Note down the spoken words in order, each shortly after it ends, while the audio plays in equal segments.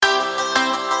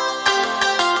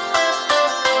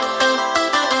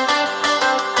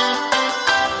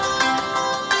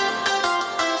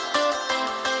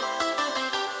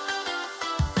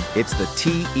It's the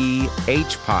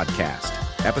TEH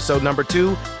podcast, episode number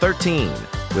 213,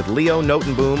 with Leo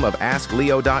Notenboom of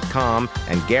AskLeo.com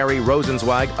and Gary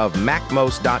Rosenzweig of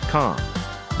MacMost.com.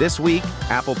 This week,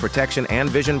 Apple Protection and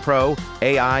Vision Pro,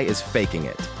 AI is faking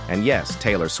it. And yes,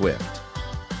 Taylor Swift.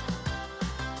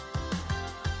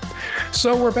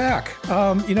 So we're back.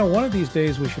 One of these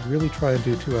days we should really try and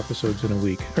do 2 episodes in a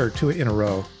week, or 2 in a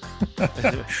row.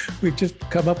 We've just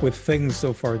come up with things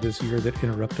so far this year that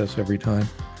interrupt us every time.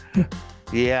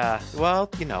 Yeah, well,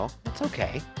 it's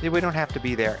okay. We don't have to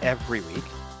be there every week.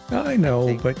 I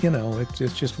know, but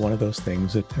it's just one of those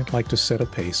things that I'd like to set a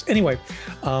pace. Anyway,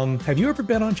 have you ever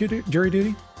been on jury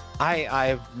duty?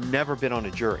 I've never been on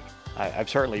a jury. I've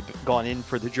certainly gone in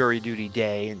for the jury duty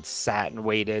day and sat and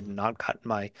waited and not gotten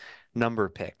my number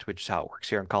picked, which is how it works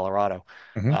here in Colorado.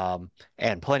 Mm-hmm.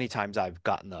 And plenty of times I've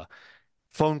gotten the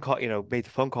phone call, made the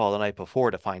phone call the night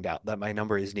before to find out that my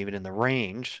number isn't even in the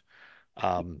range.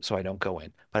 So I don't go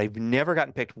in. But I've never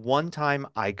gotten picked. One time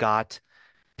I got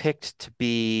picked to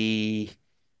be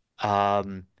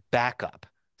backup.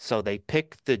 So they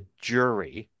picked the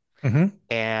jury. Mm-hmm.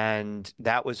 And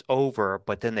that was over,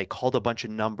 but then they called a bunch of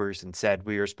numbers and said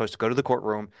we were supposed to go to the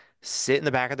courtroom, sit in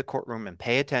the back of the courtroom and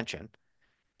pay attention.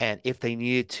 And if they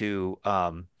needed to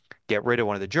get rid of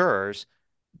one of the jurors,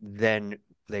 then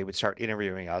they would start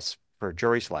interviewing us for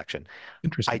jury selection. I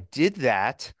Interesting. did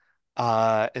that.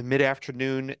 In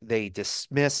mid-afternoon, they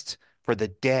dismissed for the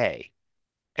day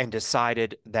and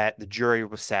decided that the jury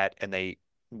was set and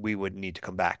we would need to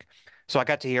come back. So I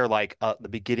got to hear the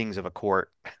beginnings of a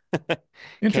court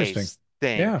Interesting. case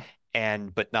thing, Yeah.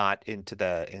 but not into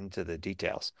the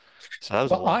details. So that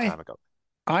was a Well, long time ago.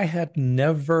 I had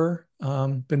never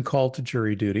been called to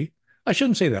jury duty. I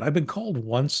shouldn't say that. I've been called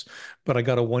once, but I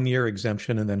got a 1-year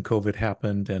exemption, and then COVID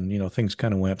happened, and things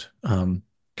kind of went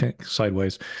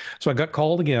sideways. So I got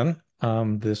called again.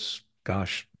 End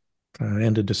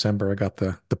of December, I got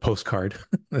the postcard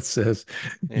that says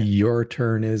Yeah. your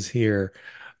turn is here.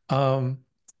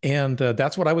 And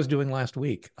that's what I was doing last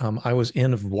week. I was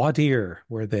in voir dire,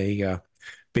 where they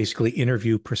basically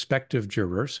interview prospective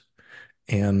jurors.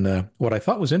 And what I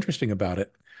thought was interesting about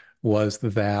it was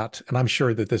that, and I'm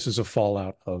sure that this is a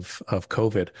fallout of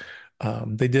COVID,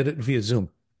 they did it via Zoom.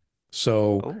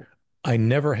 So Oh. I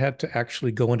never had to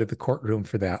actually go into the courtroom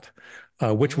for that,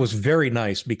 which was very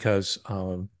nice because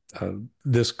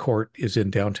this court is in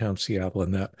downtown Seattle,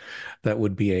 and that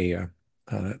would be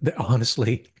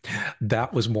honestly,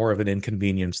 that was more of an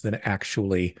inconvenience than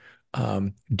actually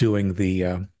doing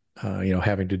the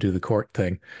having to do the court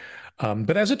thing.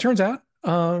 But as it turns out,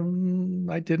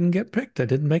 I didn't get picked. I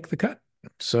didn't make the cut.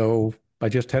 So I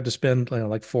just had to spend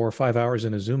like 4 or 5 hours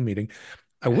in a Zoom meeting.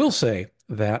 I will say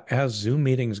that as Zoom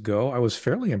meetings go, I was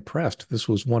fairly impressed. This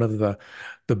was one of the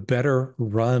better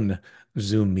run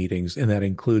Zoom meetings, and that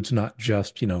includes not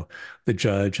just, the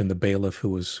judge and the bailiff who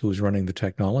was running the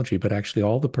technology, but actually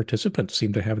all the participants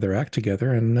seemed to have their act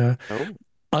together. And Oh.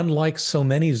 unlike so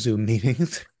many Zoom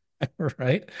meetings,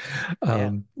 right?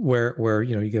 Yeah. Where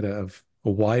you get a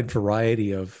wide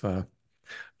variety of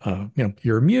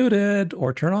you're muted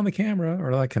or turn on the camera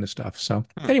or that kind of stuff. So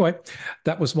anyway,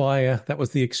 that was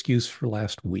the excuse for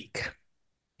last week.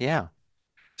 Yeah.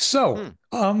 So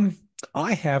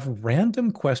I have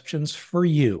random questions for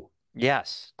you.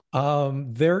 Yes.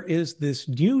 There is this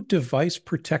new device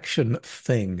protection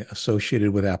thing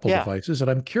associated with Apple Yeah. devices, and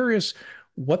I'm curious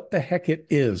what the heck it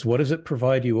is. What does it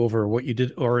provide you over what you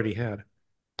did already had?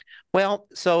 Well,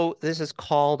 so this is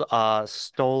called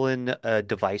stolen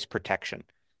device protection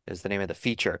is the name of the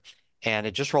feature. And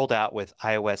it just rolled out with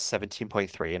iOS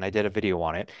 17.3, and I did a video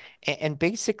on it. And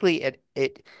basically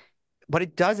it what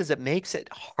it does is it makes it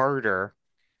harder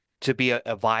to be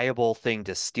a viable thing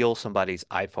to steal somebody's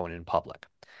iPhone in public.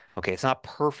 Okay, it's not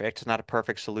perfect, it's not a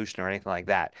perfect solution or anything like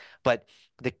that. But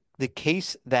the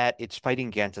case that it's fighting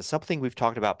against is something we've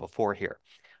talked about before here.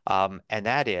 And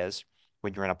that is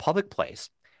when you're in a public place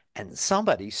and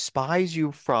somebody spies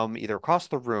you from either across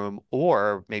the room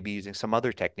or maybe using some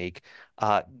other technique,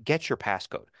 get your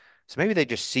passcode. So maybe they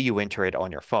just see you enter it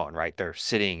on your phone, right? They're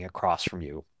sitting across from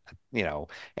you,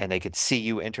 and they could see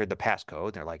you enter the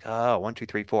passcode. They're like, oh, 1, 2,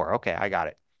 3, 4. Okay, I got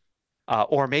it.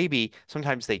 Or maybe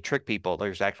sometimes they trick people.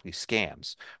 There's actually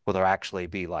scams where they'll actually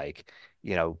be like,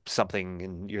 something,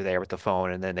 and you're there with the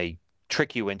phone, and then they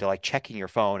trick you into like checking your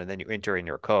phone, and then you enter in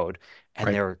your code, and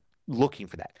Right. they're looking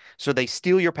for that. So they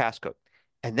steal your passcode,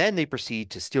 and then they proceed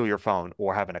to steal your phone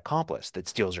or have an accomplice that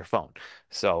steals your phone.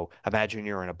 So imagine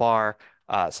you're in a bar,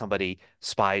 somebody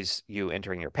spies you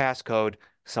entering your passcode,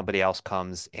 somebody else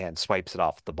comes and swipes it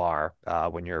off the bar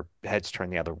when your head's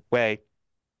turned the other way.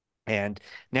 And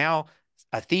now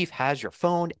a thief has your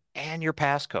phone and your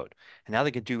passcode. And now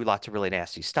they can do lots of really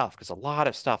nasty stuff because a lot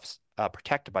of stuff's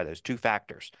protected by those two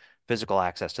factors, physical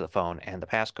access to the phone and the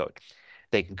passcode.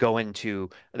 They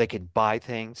can buy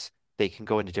things. They can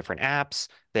go into different apps.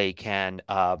 They can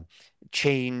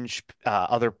change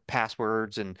other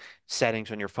passwords and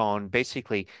settings on your phone.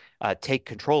 Basically, take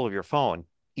control of your phone,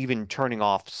 even turning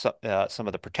off some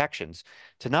of the protections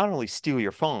to not only steal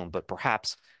your phone, but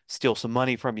perhaps steal some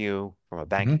money from you, from a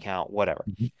bank Hmm. account, whatever.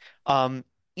 Hmm. Um,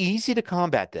 Easy to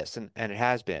combat this, and it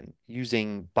has been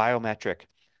using biometric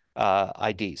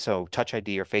ID, so Touch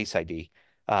ID or Face ID.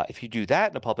 If you do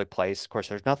that in a public place, of course,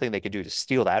 there's nothing they can do to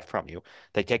steal that from you.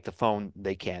 They take the phone,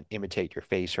 they can't imitate your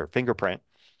face or fingerprint.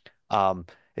 Um,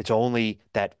 it's only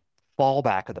that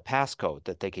fallback of the passcode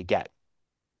that they could get.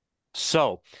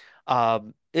 So,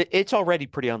 it's already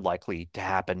pretty unlikely to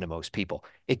happen to most people.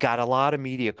 It got a lot of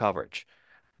media coverage,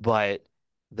 but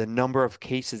the number of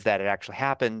cases that it actually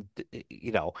happened,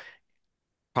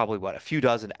 probably what, a few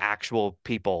dozen actual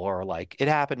people are like, it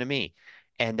happened to me.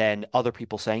 And then other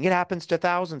people saying it happens to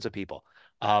thousands of people.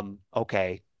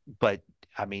 Okay, but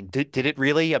I mean, did it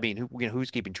really? I mean,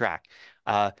 who's keeping track?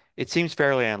 It seems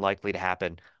fairly unlikely to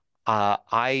happen.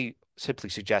 I simply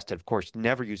suggested, of course,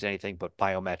 never use anything but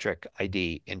biometric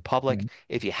ID in public.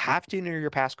 If you have to enter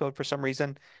your passcode for some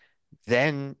reason,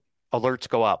 then alerts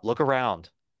go up. Look around.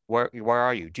 Where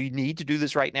are you? Do you need to do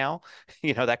this right now?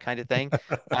 That kind of thing.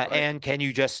 Right. And can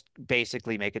you just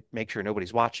basically make sure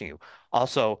nobody's watching you?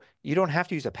 Also, you don't have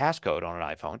to use a passcode on an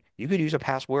iPhone. You could use a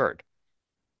password.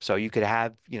 So you could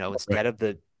have, Right. instead of the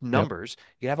Yep. numbers,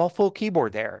 you have a full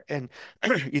keyboard there and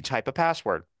you type a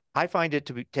password. I find it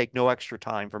to take no extra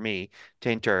time for me to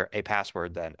enter a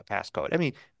password than a passcode. I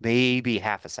mean, maybe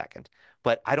half a second,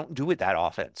 but I don't do it that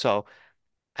often. So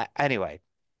anyway,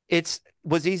 it's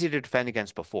was easy to defend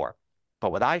against before.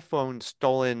 But what iPhone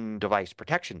stolen device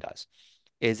protection does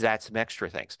is that some extra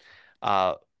things.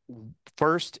 Uh,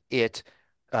 First, there's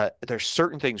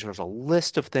certain things. There's a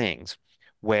list of things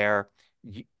where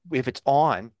if it's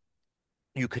on,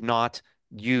 you cannot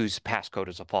use passcode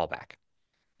as a fallback.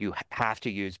 You have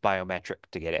to use biometric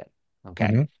to get in. Okay.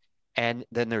 Hmm. And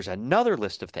then there's another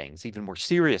list of things, even more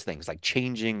serious things like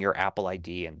changing your Apple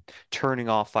ID and turning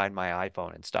off Find My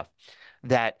iPhone and stuff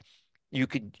that you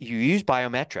use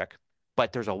biometric,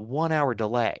 but there's a 1 hour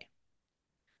delay.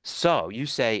 So you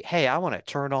say, hey, I want to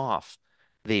turn off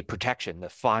the protection, the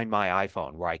Find My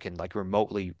iPhone, where I can like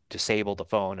remotely disable the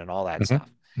phone and all that Hmm. stuff.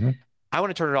 Hmm. I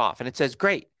want to turn it off. And it says,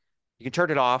 great, you can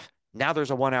turn it off. Now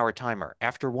there's a 1 hour timer.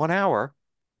 After 1 hour,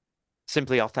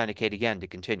 simply authenticate again to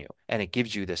continue. And it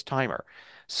gives you this timer.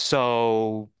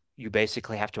 So you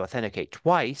basically have to authenticate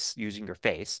twice using your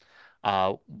face,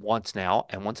 once now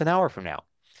and once an hour from now.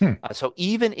 Hmm. So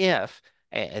even if,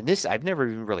 and this, I've never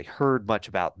even really heard much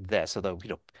about this, although,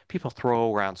 people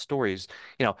throw around stories,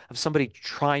 of somebody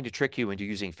trying to trick you into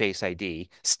using Face ID,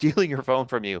 stealing your phone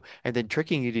from you, and then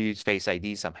tricking you to use Face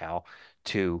ID somehow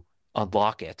to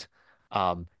unlock it.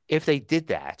 If they did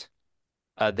that,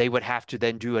 they would have to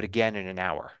then do it again in an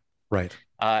hour. Right.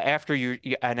 After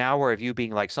an hour of you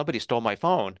being like, somebody stole my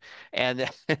phone, and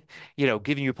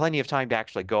giving you plenty of time to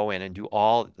actually go in and do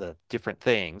all the different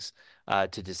things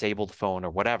to disable the phone or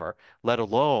whatever, let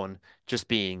alone just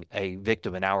being a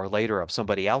victim an hour later of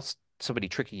somebody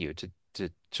tricking you to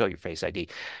show your Face ID.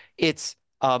 It's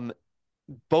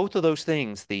both of those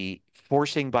things, the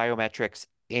forcing biometrics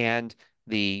and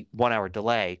the 1 hour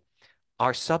delay,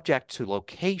 are subject to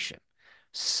location.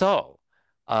 So,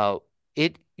 uh,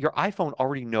 your iPhone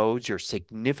already knows your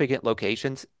significant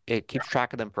locations. It keeps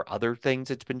track of them for other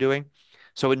things it's been doing.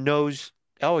 So it knows,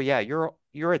 oh yeah,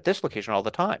 you're at this location all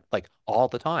the time, like all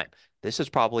the time. This is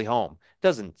probably home. It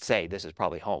doesn't say this is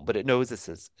probably home, but it knows this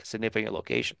is a significant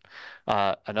location.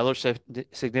 Another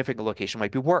significant location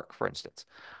might be work, for instance.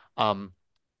 Um,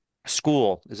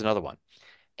 School is another one.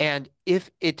 And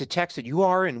if it detects that you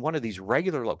are in one of these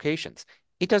regular locations,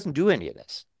 it doesn't do any of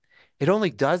this. It only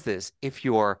does this if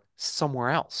you're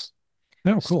somewhere else.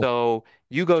 Oh, cool. So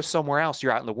you go somewhere else,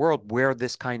 you're out in the world where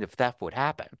this kind of theft would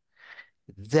happen.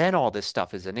 Then all this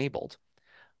stuff is enabled.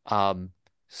 Um,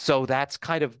 so that's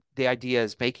kind of the idea,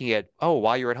 is making it, oh,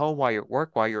 while you're at home, while you're at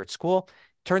work, while you're at school,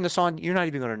 turn this on. You're not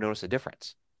even going to notice a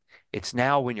difference. It's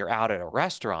now when you're out at a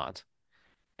restaurant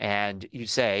and you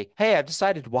say, hey, I've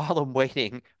decided while I'm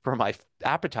waiting for my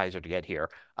appetizer to get here,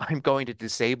 I'm going to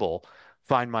disable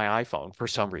Find My iPhone for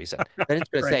some reason. Then it's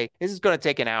going to Right. say, this is going to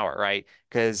take an hour, right?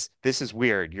 Because this is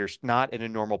weird. You're not in a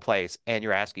normal place and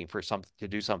you're asking for something to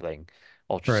do something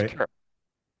ultra Right. secure.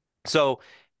 So,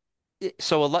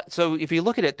 so if you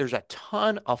look at it, there's a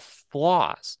ton of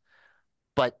flaws,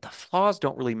 But the flaws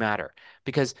don't really matter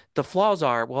because the flaws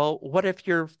are, well, what if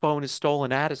your phone is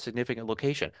stolen at a significant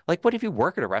location? Like, what if you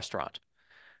work at a restaurant,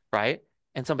 right?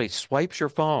 And somebody swipes your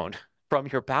phone from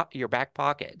your back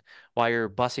pocket while you're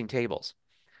bussing tables.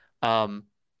 Um,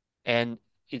 and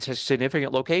it's a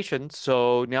significant location,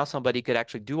 so now somebody could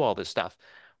actually do all this stuff.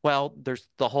 Well, there's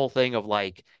the whole thing of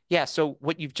like, yeah, so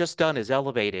what you've just done is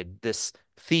elevated this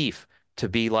thief to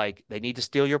be like, they need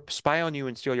to spy on you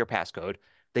and steal your passcode.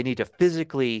 They need to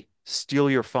physically steal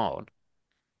your phone.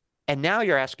 And now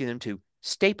you're asking them to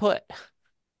stay put,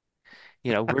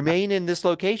 remain in this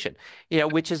location,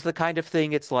 which is the kind of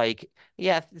thing it's like,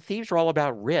 yeah, thieves are all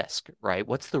about risk, right?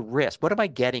 What's the risk? What am I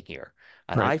getting here?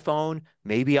 An Right. iPhone?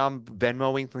 Maybe I'm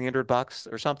Venmoing $300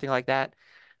 or something like that.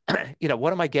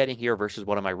 What am I getting here versus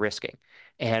what am I risking?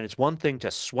 And it's one thing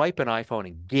to swipe an iPhone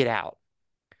and get out,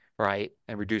 right?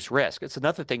 And reduce risk. It's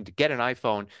another thing to get an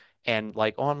iPhone and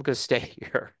like, oh, I'm going to stay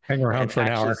here Hang around and for an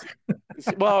actually,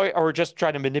 hour. well, or just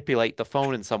try to manipulate the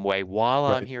phone in some way while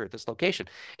I'm Right. here at this location.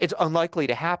 It's unlikely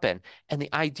to happen. And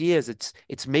the idea is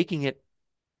it's making it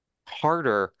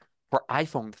harder for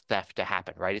iPhone theft to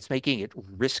happen, right? It's making it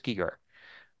riskier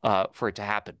for it to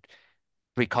happen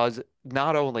because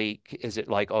not only is it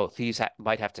like, oh, thieves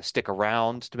might have to stick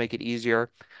around to make it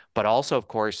easier, but also, of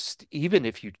course, even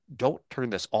if you don't turn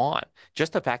this on,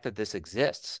 just the fact that this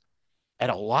exists, and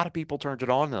a lot of people turned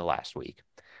it on in the last week.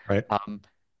 Right. Um,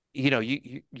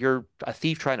 you're a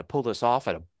thief trying to pull this off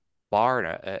at a bar in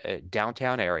a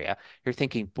downtown area. You're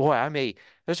thinking, boy,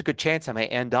 there's a good chance I may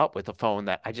end up with a phone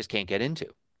that I just can't get into.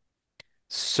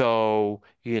 So,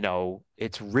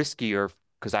 it's riskier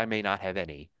because I may not have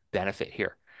any benefit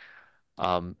here.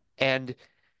 And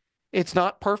it's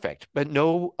not perfect, but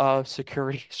no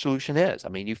security solution is. I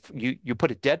mean, you put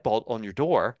a deadbolt on your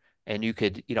door and you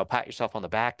could, pat yourself on the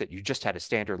back that you just had a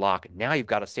standard lock. And now you've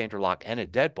got a standard lock and a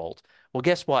deadbolt. Well,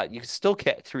 guess what? You can still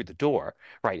get through the door,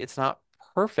 right? It's not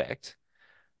perfect.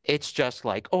 It's just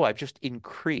like, oh, I've just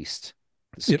increased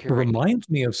the It security. reminds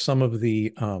me of some of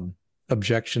the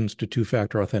objections to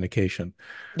two-factor authentication.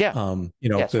 Yeah,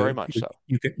 yes, very much so.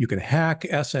 You can hack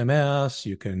SMS,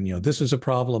 you can, this is a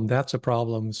problem, that's a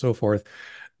problem, so forth.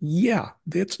 Yeah,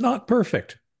 it's not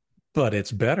perfect, but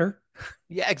it's better.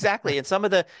 Yeah, exactly. And some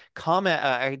of the comment,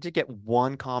 I did get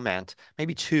one comment,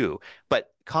 maybe two,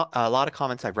 but co a lot of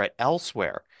comments I've read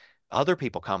elsewhere, other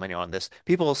people commenting on this,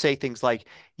 people will say things like,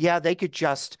 yeah, they could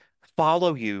just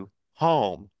follow you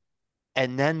home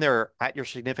and then they're at your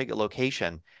significant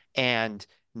location and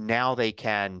now they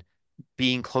can,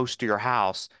 being close to your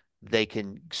house, they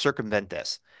can circumvent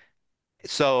this.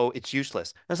 So it's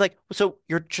useless. I was like, so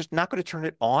you're just not going to turn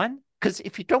it on? Because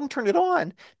if you don't turn it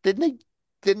on, then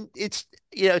then it's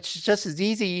it's just as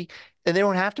easy, and they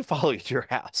don't have to follow you to your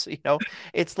house.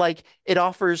 It's like it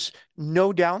offers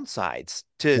no downsides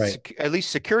to Right. at least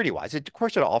security wise. Of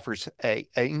course, it offers a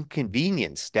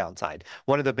inconvenience downside.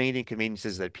 One of the main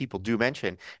inconveniences that people do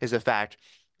mention is the fact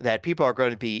that people are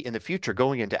going to be in the future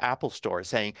going into Apple stores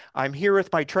saying, "I'm here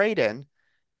with my trade-in."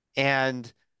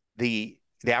 And the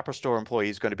Apple Store employee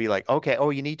is going to be like, okay, oh,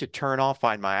 you need to turn off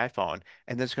Find My iPhone.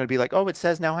 And then it's going to be like, oh, it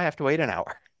says now I have to wait an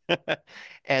hour.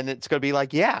 And it's going to be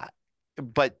like, yeah,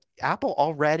 but Apple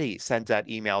already sends out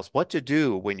emails what to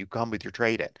do when you come with your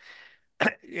trade-in.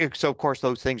 So, of course,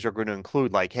 those things are going to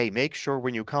include like, hey, make sure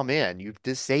when you come in, you've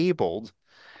disabled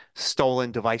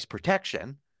stolen device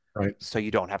protection Right. so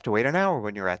you don't have to wait an hour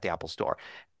when you're at the Apple Store.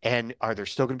 And are there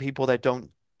still going to be people that don't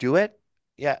do it?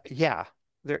 Yeah, yeah,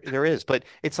 there is. But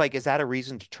it's like, is that a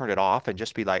reason to turn it off and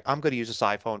just be like, I'm going to use this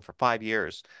iPhone for 5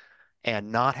 years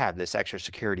and not have this extra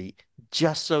security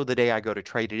just so the day I go to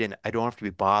trade it in, I don't have to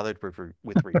be bothered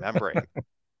with remembering,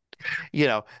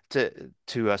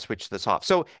 to switch this off.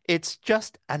 So it's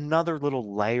just another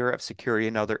little layer of security,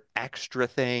 another extra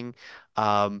thing.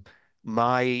 Um,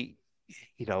 my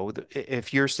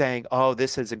if you're saying, oh,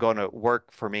 this isn't going to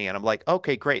work for me, and I'm like,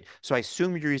 okay, great. So I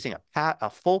assume you're using a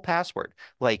full password,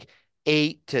 like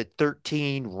 8 to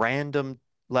 13 random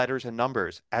letters and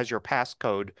numbers as your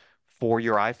passcode for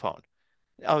your iPhone.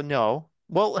 Oh, no.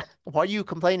 Well, why are you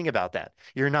complaining about that?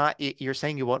 You're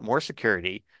saying you want more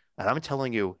security, and I'm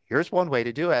telling you, here's one way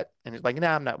to do it. And it's like, no,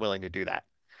 I'm not willing to do that.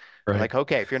 I'm Right. like,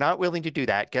 okay, if you're not willing to do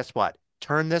that, guess what?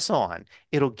 Turn this on.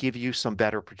 It'll give you some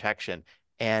better protection.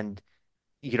 And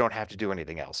you don't have to do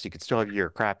anything else. You could still have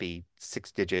your crappy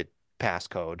 6-digit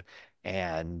passcode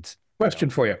and,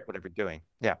 Question for you. whatever you're doing.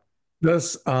 Yeah.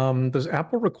 Does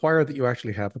Apple require that you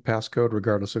actually have a passcode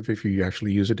regardless of if you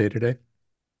actually use it day to day?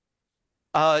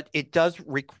 It does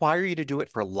require you to do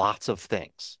it for lots of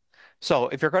things. So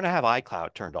if you're going to have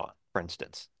iCloud turned on, for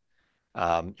instance,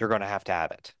 you're going to have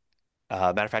it.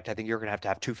 Matter of fact, I think you're going to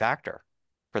have two-factor.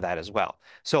 for that as well.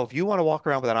 So if you want to walk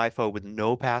around with an iPhone with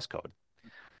no passcode,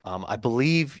 I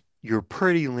believe you're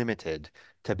pretty limited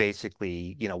to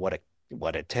basically,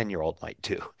 what a 10-year-old might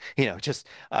do. Just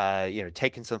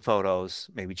taking some photos,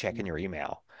 maybe checking your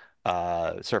email,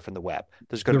 surfing the web.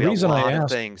 There's going to The be a reason I lot of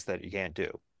ask, things that you can't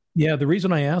do. yeah, the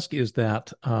reason I ask is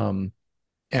that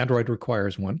Android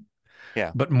requires one,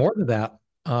 Yeah. but more than that,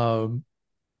 um,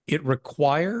 it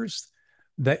requires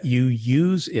that you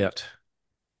use it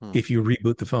Hmm. if you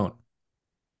reboot the phone,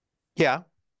 Yeah.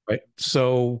 right?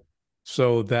 So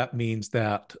that means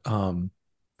that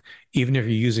even if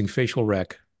you're using facial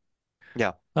rec,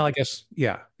 Yeah. well, I guess,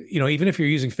 yeah, even if you're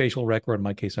using facial rec, or in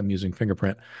my case, I'm using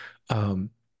fingerprint, um,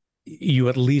 you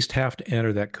at least have to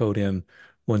enter that code in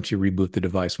once you reboot the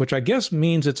device, which I guess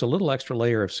means it's a little extra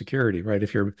layer of security, right?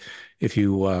 If you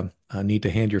need to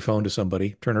hand your phone to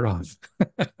somebody, turn it off.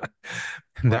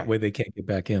 And that Right. way they can't get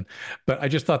back in. But I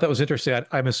just thought that was interesting.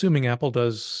 I'm assuming Apple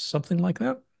does something like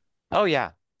that. Oh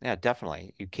yeah. Yeah,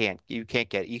 definitely. You can't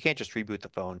just reboot the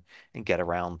phone and get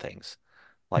around things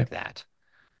Yeah, like that.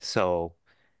 So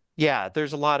yeah,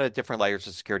 there's a lot of different layers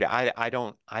of security. I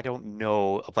don't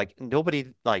know of like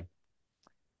nobody like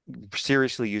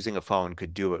seriously using a phone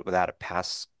could do it without a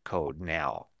passcode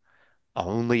now.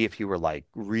 Only if you were like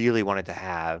really wanted to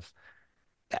have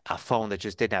a phone that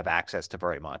just didn't have access to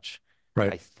very much.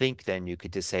 right. I think then you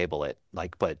could disable it.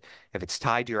 Like, but if it's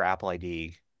tied to your Apple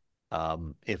ID,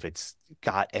 if it's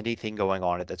got anything going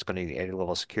on it that's going to need any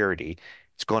level of security,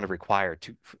 it's going to require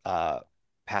uh,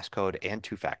 passcode and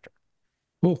two-factor.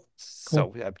 Cool. So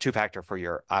Cool. two-factor for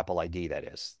your Apple ID, that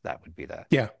is, that would be the,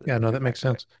 Yeah. the Yeah. No, that makes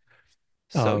two-factor thing.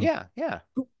 sense. So Um, yeah, yeah.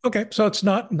 okay. So it's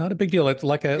not a big deal. It's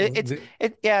like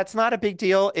Yeah, it's not a big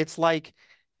deal. It's like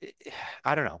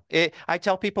I don't know. I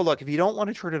tell people, look, if you don't want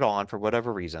to turn it on for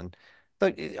whatever reason,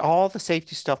 all the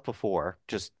safety stuff before,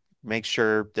 just make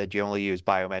sure that you only use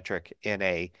biometric in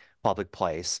a public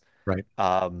place, right.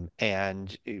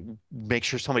 and make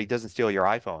sure somebody doesn't steal your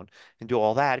iPhone and do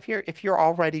all that. If you're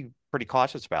already pretty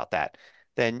cautious about that,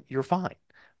 then you're fine.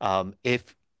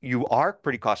 If you are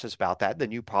pretty cautious about that,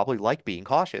 then you probably like being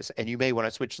cautious, and you may want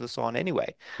to switch this on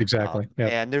anyway. Exactly. Yeah.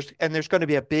 And there's going to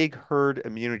be a big herd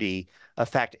immunity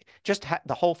effect. Just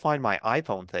the whole Find My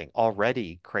iPhone thing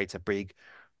already creates a big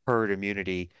herd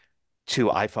immunity to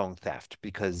iPhone theft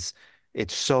because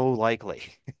it's so likely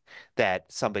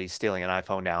that somebody's stealing an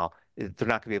iPhone now. They're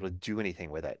not going to be able to do anything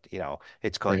with it.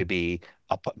 It's going to Right. be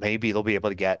maybe they'll be able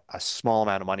to get a small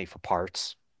amount of money for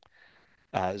parts,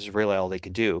 is really all they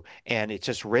could do. And it's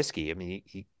just risky. I mean,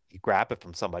 you grab it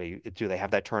from somebody. Do they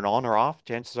have that turned on or off?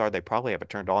 Chances are they probably have it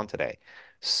turned on today.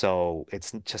 So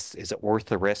it's just, is it worth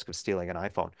the risk of stealing an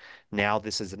iPhone? Now,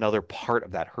 this is another part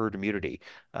of that herd immunity.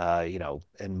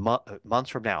 In months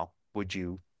from now, would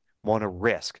you want to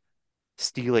risk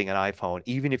stealing an iPhone,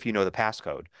 even if you know the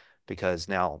passcode? Because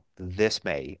now this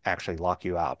may actually lock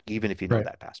you out, even if you know Right.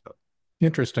 that passcode.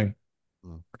 Interesting.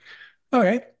 Mm.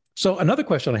 Okay. So another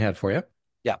question I had for you.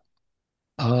 Yeah.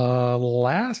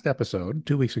 Last episode,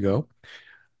 2 weeks ago,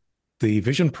 the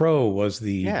Vision Pro was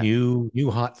the Yeah.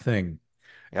 new hot thing,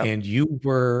 Yep. and you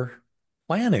were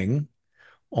planning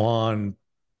on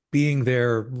being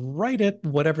there right at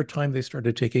whatever time they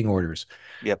started taking orders.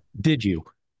 Yep. Did you?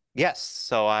 Yes.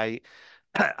 So I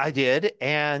did,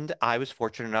 and I was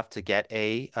fortunate enough to get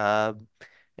a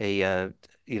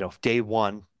day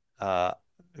one uh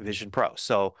Vision Pro.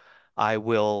 So I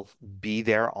will be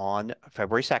there on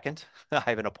February 2nd. I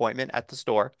have an appointment at the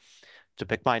store to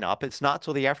pick mine up. It's not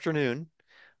till the afternoon.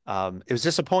 It was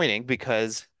disappointing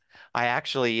because I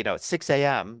actually, at 6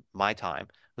 a.m. my time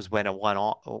was when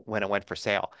it went for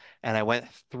sale. And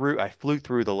I flew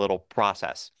through the little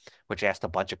process, which asked a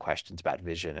bunch of questions about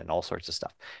vision and all sorts of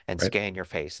stuff and Right. scan your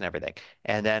face and everything.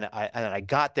 And then I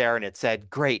got there and it said,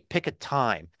 great, pick a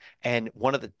time. And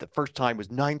one of the first time was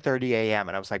 9:30 a.m.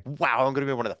 And I was like, wow, I'm going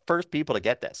to be one of the first people to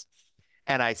get this.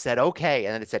 And I said, okay.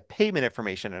 And then it said payment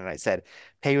information. And I said,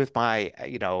 pay with my,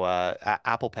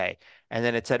 Apple Pay. And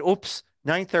then it said, oops,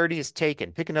 9:30 is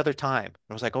taken. Pick another time. And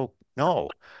I was like, oh, no.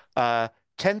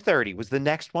 10:30 was the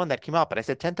next one that came up. And I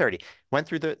said 10:30. Went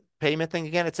through the payment thing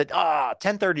again. It said,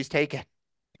 10:30 is taken.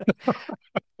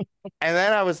 And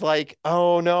then I was like,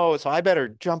 oh no. So I better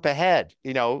jump ahead,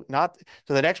 not.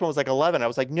 So the next one was like 11. I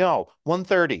was like, no,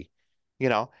 1:30, you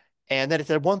know. And then it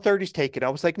said 1:30 is taken. I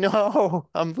was like, no,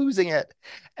 I'm losing it.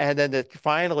 And then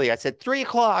finally I said 3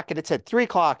 o'clock and it said 3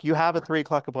 o'clock. You have a 3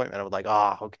 o'clock appointment. I was like,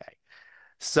 okay.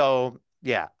 So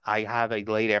yeah, I have a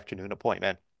late afternoon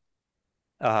appointment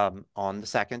on the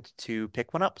 2nd to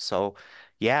pick one up. So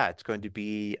yeah, it's going to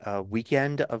be a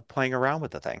weekend of playing around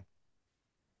with the thing.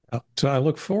 So I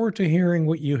look forward to hearing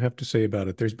what you have to say about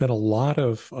it. There's been a lot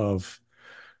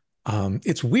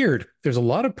it's weird. There's a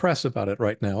lot of press about it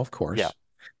right now, of Yeah. course.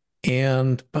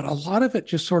 But a lot of it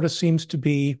just sort of seems to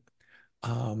be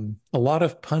a lot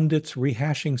of pundits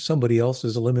rehashing somebody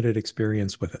else's limited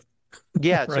experience with it,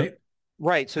 Yeah, so right?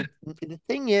 right. So the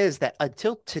thing is that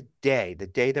until today, the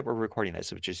day that we're recording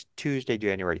this, which is Tuesday,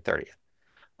 January 30th,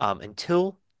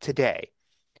 until today,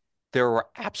 there were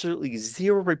absolutely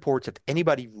zero reports of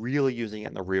anybody really using it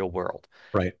in the real world.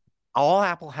 Right, All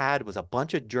Apple had was a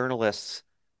bunch of journalists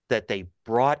that they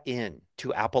brought in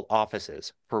to Apple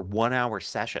offices for 1 hour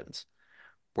sessions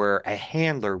where a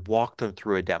handler walked them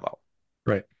through a demo.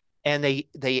 right. And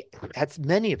they had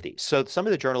many of these. So some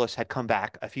of the journalists had come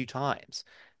back a few times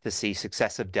to see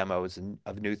successive demos and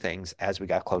of new things as we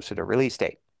got closer to release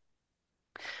date.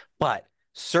 But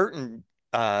certain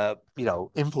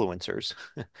influencers,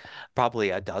 probably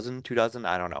a dozen, 2 dozen,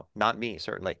 I don't know, not me,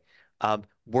 certainly,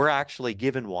 were actually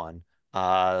given one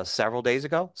several days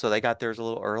ago. So they got theirs a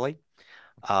little early.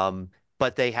 Um,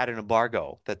 but they had an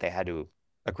embargo that they had to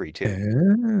agree to.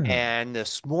 Ah, And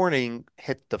this morning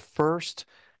hit the first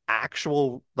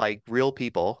actual like real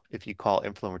people, if you call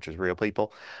influencers real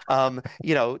people,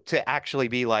 to actually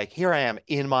be like, here I am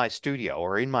in my studio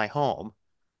or in my home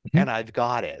mhm. and I've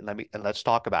got it. And let's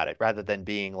talk about it rather than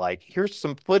being like, here's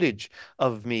some footage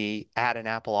of me at an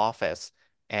Apple office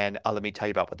and let me tell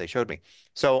you about what they showed me.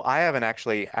 So I haven't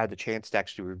actually had the chance to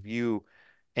actually review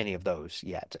any of those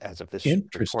yet as of this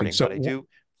Interesting. recording, but I do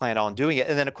plan on doing it.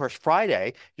 And then of course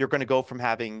Friday, you're going to go from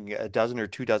having a dozen or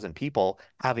 2 dozen people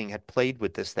having had played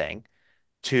with this thing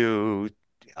to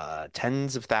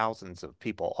tens of thousands of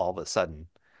people all of a sudden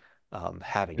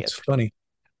having It's it. funny.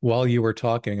 While you were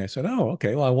talking, I said, "Oh,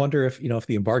 okay. Well, I wonder if, if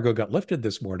the embargo got lifted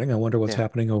this morning. I wonder what's Yeah,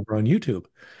 happening over on YouTube."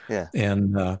 yeah,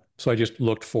 And so I just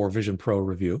looked for Vision Pro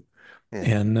review, yeah,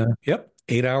 and yep,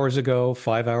 8 hours ago,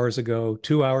 5 hours ago,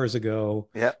 2 hours ago.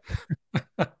 yeah.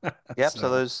 Yep. So So,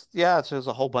 there's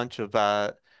a whole bunch of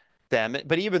them,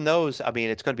 but even those, I mean,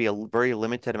 it's going to be a very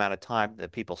limited amount of time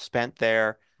that people spent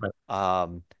there, right.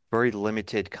 very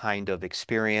limited kind of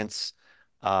experience.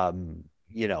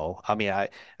 I mean,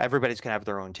 everybody's gonna have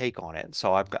their own take on it.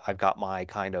 So I've got my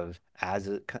kind of as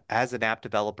an app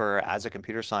developer, as a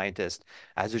computer scientist,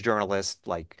 as a journalist,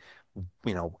 like,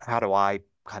 how do I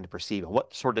kind of perceive and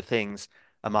what sort of things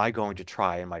am I going to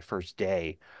try in my first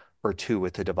day or two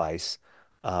with the device?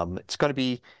 It's going to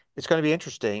be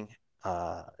interesting.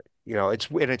 Uh,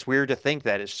 it's weird to think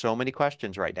that it's so many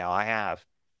questions right now I have,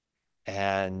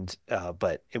 and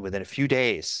but within a few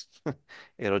days,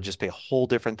 it'll just be a whole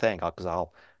different thing because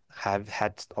I'll have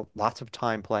had lots of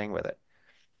time playing with it.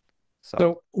 So,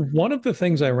 So one of the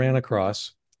things I ran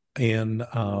across in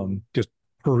just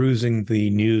perusing the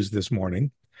news this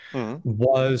morning mhm.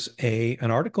 was a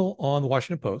an article on the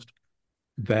Washington Post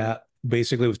that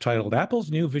basically was titled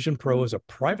 "Apple's new Vision Pro is a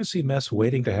privacy mess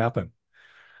waiting to happen."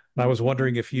 And I was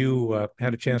wondering if you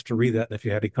had a chance to read that and if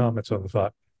you had any comments on the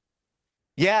thought.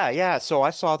 Yeah, yeah. So I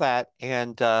saw that,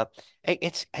 and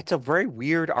it's a very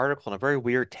weird article and a very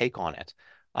weird take on it.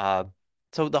 Uh,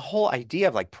 so the whole idea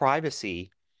of like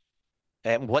privacy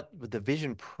and what the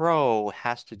Vision Pro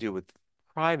has to do with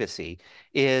privacy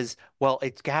is, well,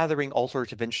 it's gathering all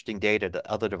sorts of interesting data that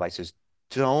other devices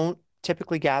don't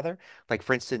typically gather. Like,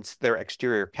 for instance, their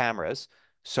exterior cameras,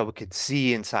 so it could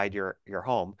see inside your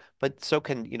home, but so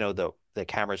can, the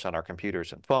cameras on our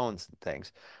computers and phones and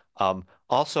things.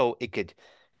 Also,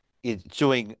 it's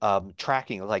doing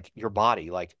tracking like your body,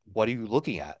 like what are you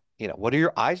looking at? What are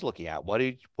your eyes looking at?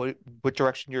 What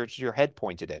direction your head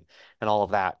pointed in, and all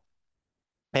of that.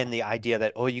 And the idea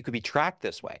that, oh, you could be tracked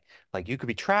this way. Like you could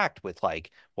be tracked with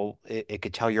like, well, it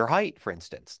could tell your height, for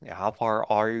instance. How far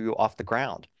are you off the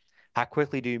ground? How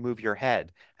quickly do you move your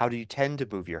head? How do you tend to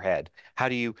move your head? How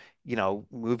do you,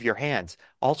 move your hands?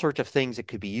 All sorts of things that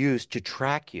could be used to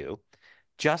track you.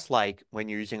 Just like when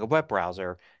you're using a web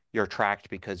browser, you're tracked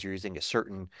because you're using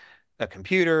a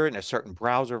computer and a certain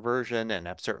browser version and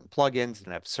have certain plugins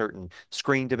and have certain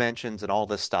screen dimensions and all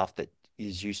this stuff that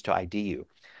is used to ID you.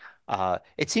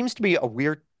 It seems to be a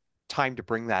weird time to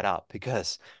bring that up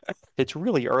because it's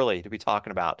really early to be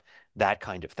talking about that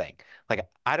kind of thing. Like,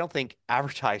 I don't think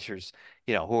advertisers,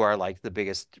 who are like the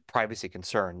biggest privacy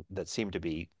concern that seem to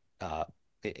be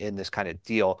in this kind of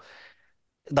deal,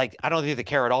 like, I don't think they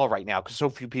care at all right now because so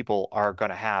few people are going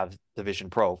to have the Vision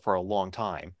Pro for a long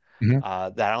time. Mhm.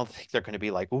 That I don't think they're going to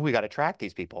be like, oh, we got to track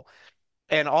these people.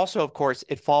 And also, of course,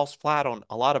 it falls flat on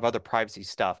a lot of other privacy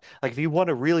stuff. Like if you want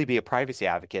to really be a privacy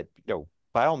advocate,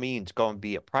 by all means, go and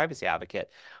be a privacy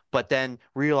advocate, but then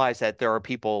realize that there are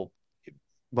people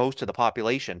most of the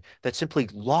population that simply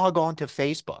log on to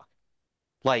Facebook.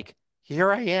 Like,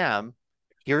 here I am,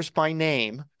 here's my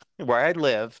name, where I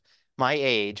live, my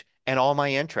age, and all my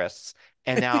interests.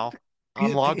 And now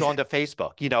I'm logged on to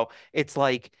Facebook. It's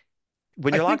like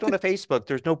when I you're logged think on that to Facebook,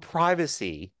 there's no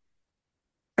privacy.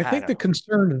 I I think don't the know.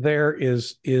 concern there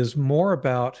is more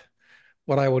about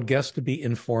what I would guess to be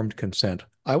informed consent.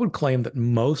 I would claim that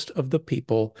most of the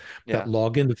people that Yeah.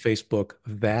 log into Facebook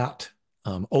that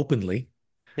openly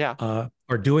Yeah.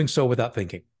 are doing so without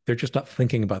thinking. They're just not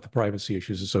thinking about the privacy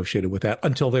issues associated with that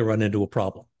until they run into a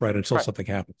problem, right? Until Right. something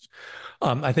happens.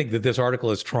 I think that this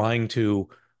article is trying to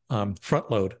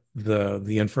front load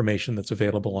the information that's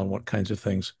available on what kinds of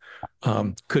things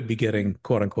could be getting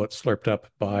quote unquote slurped up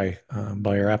by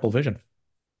your Apple Vision.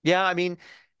 Yeah. I mean,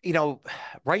 you know,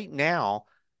 right now,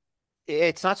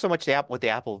 it's not so much what the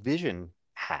Apple Vision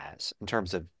has in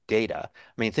terms of data.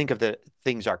 I mean, think of the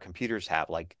things our computers have.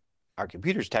 Like our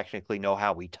computers technically know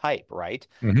how we type, right?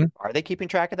 Hmm. Are they keeping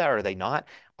track of that? Or are they not?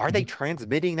 Are they Hmm.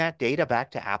 transmitting that data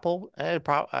back to Apple?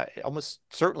 Almost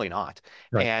certainly not.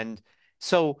 Right. And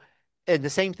so, and the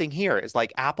same thing here is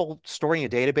like Apple storing a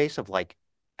database of like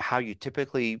how you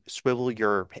typically swivel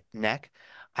your neck.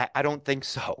 I don't think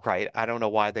so, right? I don't know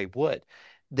why they would.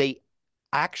 They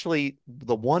actually,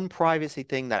 the one privacy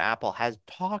thing that Apple has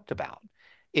talked about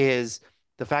is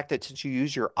the fact that since you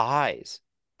use your eyes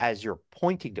as your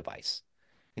pointing device,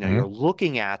 you're Hmm.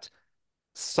 looking at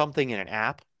something in an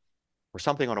app or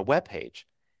something on a web page,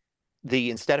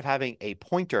 the instead of having a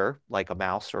pointer like a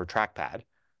mouse or a trackpad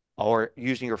or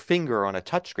using your finger on a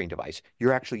touchscreen device,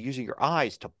 you're actually using your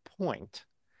eyes to point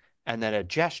and then a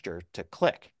gesture to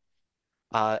click.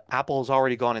 Apple's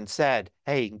already gone and said,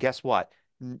 hey, guess what?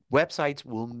 Websites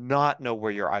will not know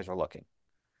where your eyes are looking.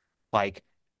 Like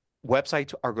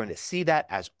websites are going to see that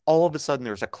as all of a sudden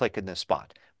there's a click in this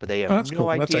spot, but they Oh, have that's no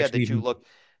cool. That's idea actually that you even look.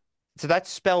 So that's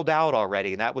spelled out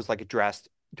already, and that was like addressed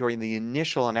during the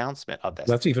initial announcement of this.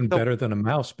 that's even So better than a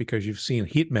mouse because you've seen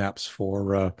heat maps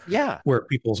for yeah, where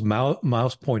people's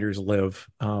mouse pointers live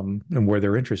and where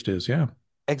their interest is. Yeah.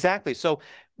 exactly. So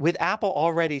with Apple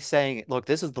already saying, look,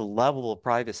 this is the level of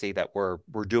privacy that we're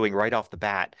doing right off the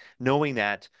bat, knowing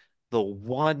that the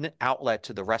one outlet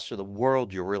to the rest of the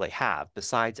world you really have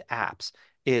besides apps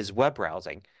is web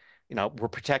browsing. We're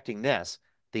protecting this.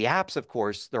 The apps, of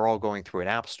course, they're all going through an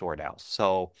app store now.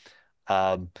 So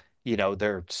um,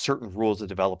 there are certain rules the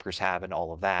developers have and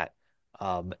all of that.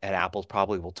 And Apple's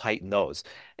probably will tighten those.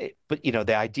 But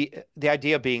the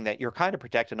idea being that you're kind of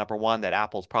protected, number one, that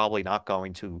Apple's probably not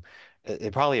going to, they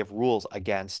probably have rules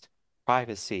against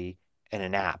privacy in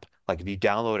an app. Like if you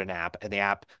download an app and the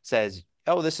app says,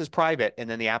 oh, this is private, and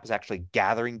then the app is actually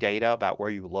gathering data about where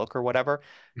you look or whatever,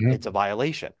 it's a Mhm.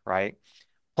 violation, right?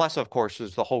 Plus, of course,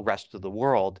 there's the whole rest of the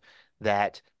world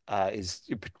that is,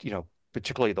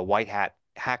 particularly the white hat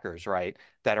hackers, right,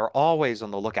 that are always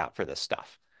on the lookout for this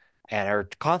stuff and are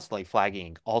constantly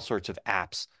flagging all sorts of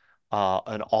apps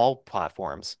on all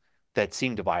platforms that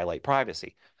seem to violate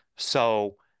privacy.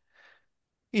 So,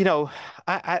 you know,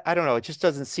 I don't know. It just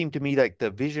doesn't seem to me like the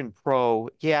Vision Pro,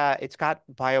 yeah, it's got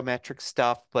biometric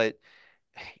stuff, but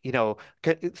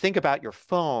think about your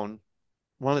phone.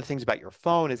 One of the things about your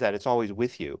phone is that it's always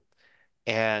with you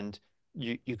and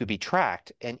you could be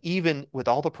tracked. And even with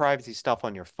all the privacy stuff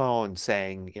on your phone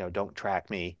saying, don't track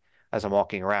me as I'm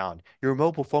walking around, your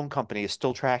mobile phone company is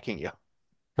still tracking you,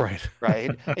 Right.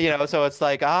 right? So it's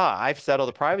like, I've said all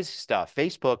the privacy stuff.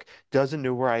 Facebook doesn't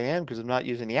know where I am because I'm not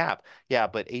using the app. Yeah,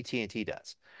 but AT&T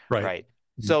does, Right. right?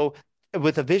 So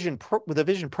with a Vision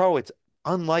Pro, it's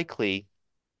unlikely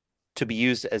to be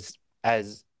used as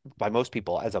by most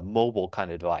people as a mobile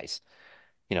kind of device.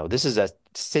 This is a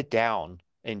sit down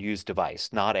and use device,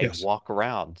 not a Yes. walk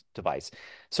around device.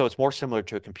 So it's more similar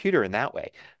to a computer in that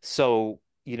way. So,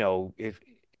 if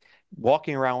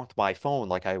walking around with my phone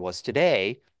like I was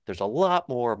today, there's a lot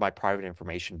more of my private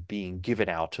information being given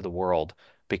out to the world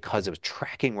because it was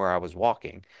tracking where I was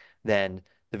walking than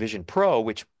the Vision Pro,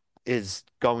 which is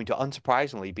going to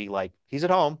unsurprisingly be like, he's at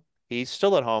home. He's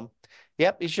still at home.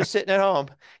 Yep, he's just sitting at home,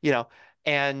 you know,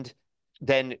 and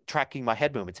then tracking my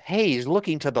head movements. Hey, he's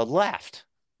looking to the left.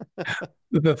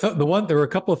 The one there were a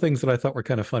couple of things that I thought were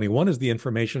kind of funny. One is the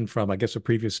information from, I guess, a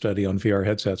previous study on VR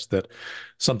headsets that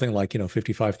something like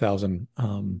 55,000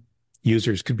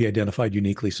 users could be identified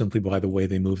uniquely simply by the way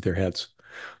they move their heads,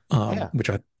 Yeah, which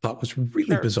I thought was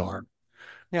really sure. bizarre.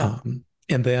 Yeah.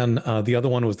 And then the other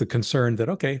one was the concern that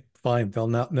okay, fine, they'll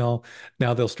not now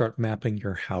they'll start mapping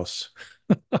your house.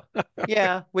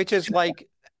 Yeah, which is like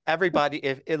everybody,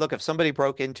 if somebody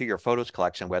broke into your photos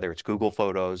collection, whether it's Google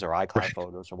Photos or iCloud Right.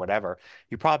 Photos or whatever,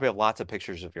 you probably have lots of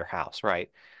pictures of your house, right?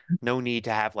 No need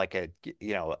to have like a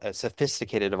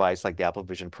sophisticated device like the Apple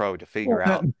Vision Pro to figure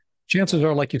Well, out, you chances know,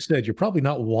 are, like you said, you're probably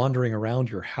not wandering around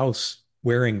your house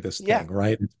wearing this yeah, thing,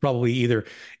 right? It's probably either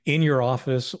in your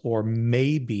office or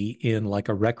maybe in like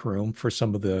a rec room for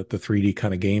some of the 3D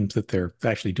kind of games that they're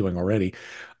actually doing already.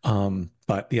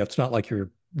 But yeah, it's not like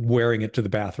you're wearing it to the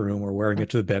bathroom or wearing it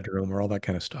to the bedroom or all that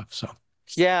kind of stuff. So,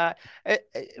 yeah.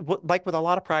 Like with a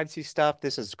lot of privacy stuff,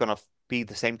 this is going to be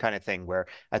the same kind of thing where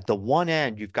at the one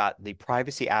end, you've got the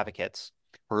privacy advocates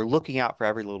who are looking out for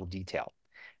every little detail.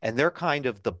 And they're kind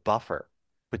of the buffer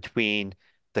between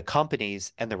the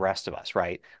companies and the rest of us,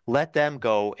 right? Let them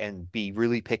go and be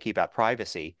really picky about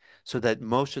privacy so that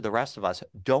most of the rest of us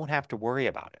don't have to worry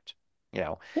about it. You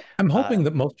know, I'm uh, hoping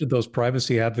that most of those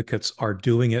privacy advocates are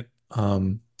doing it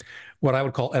what I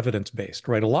would call evidence-based,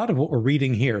 right? A lot of what we're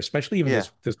reading here, especially even yeah,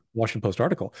 this Washington Post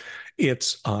article,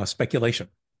 it's speculation,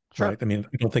 right? sure. I mean,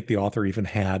 I don't think the author even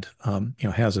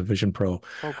has a Vision Pro,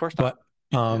 Oh, of course not.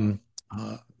 but Yeah.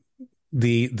 uh,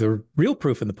 the real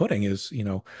proof in the pudding is,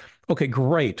 okay,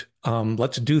 great.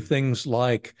 Let's do things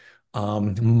like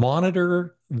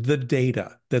monitor the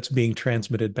data that's being Mm.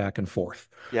 transmitted back and forth.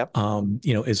 Yep.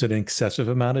 Is it an excessive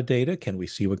amount of data? Can we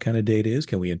see what kind of data is?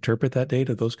 Can we interpret that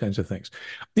data? Those kinds of things.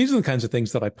 These are the kinds of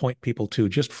things that I point people to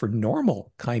just for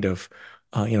normal kind of,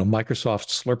 Microsoft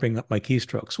slurping up my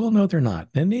keystrokes. Well, no, they're not.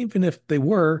 And even if they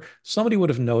were, somebody would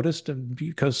have noticed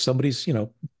because somebody's,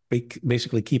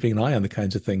 basically keeping an eye on the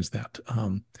kinds of things that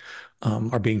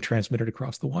are being transmitted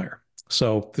across the wire.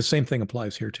 So the same thing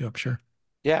applies here too, I'm sure.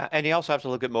 Yeah, and you also have to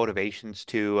look at motivations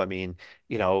too. I mean,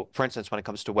 for instance, when it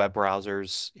comes to web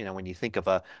browsers, when you think of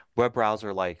a web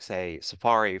browser like, say,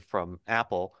 Safari from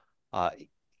Apple, uh,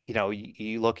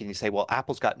 you look and you say, well,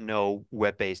 Apple's got no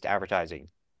web-based advertising,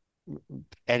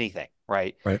 anything,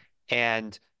 right? Right.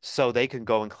 And so they can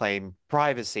go and claim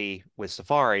privacy with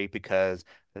Safari because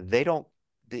they don't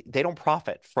they don't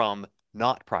profit from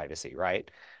not privacy, right?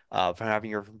 From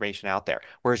having your information out there.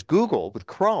 Whereas Google with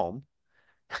Chrome,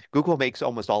 Google makes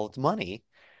almost all its money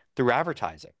through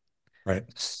advertising. Right.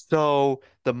 So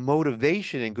the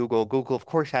motivation in Google of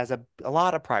course has a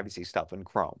lot of privacy stuff in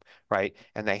Chrome, right?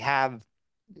 And they have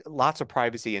lots of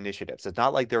privacy initiatives. It's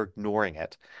not like they're ignoring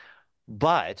it,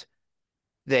 but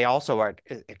they also are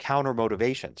counter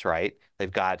motivations, right?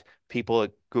 They've got people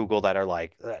at Google that are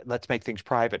like, let's make things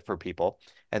private for people.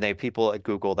 And they have people at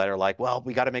Google that are like, well,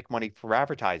 we got to make money for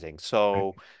advertising. Right.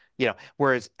 So,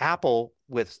 whereas Apple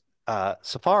with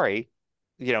Safari,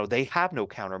 they have no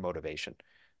counter motivation.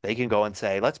 They can go and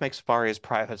say, let's make Safari as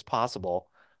private as possible,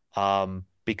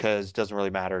 because it doesn't really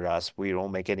matter to us. We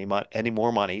don't make any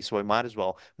more money, so we might as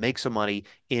well make some money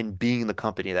in being the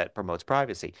company that promotes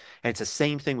privacy. And it's the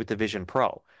same thing with the Vision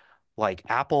Pro. Like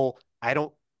Apple,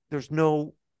 there's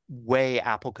no way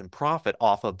Apple can profit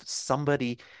off of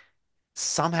somebody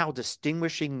somehow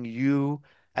distinguishing you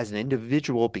as an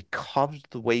individual because of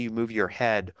the way you move your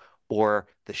head or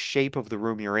the shape of the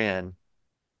room you're in.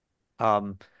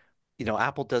 Um,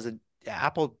 Apple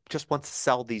just wants to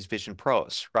sell these Vision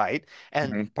Pros, right?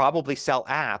 And Mhm. probably sell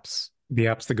apps The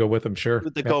apps that go with them, sure.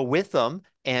 that Yep. go with them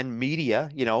and media,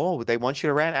 they want you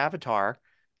to rent Avatar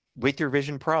with your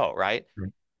Vision Pro, right?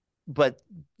 Right. But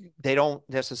they don't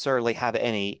necessarily have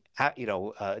any,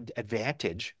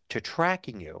 advantage to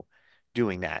tracking you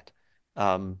doing that,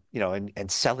 and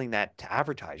selling that to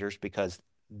advertisers because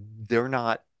they're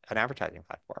not an advertising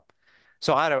platform.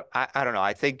 So I don't know.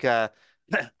 I think, I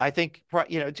think,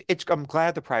 I'm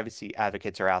glad the privacy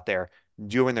advocates are out there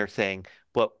doing their thing,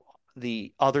 but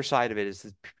the other side of it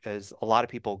is a lot of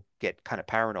people get kind of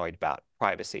paranoid about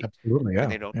privacy Absolutely.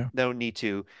 and Yeah. Yeah. they don't need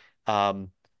to, um,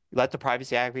 let the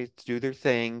privacy advocates do their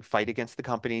thing, fight against the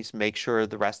companies, make sure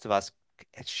the rest of us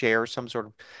share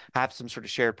have some sort of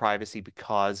shared privacy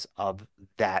because of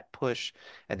that push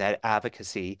and that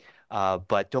advocacy.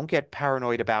 But don't get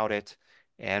paranoid about it.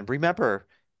 And remember,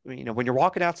 when you're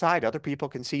walking outside, other people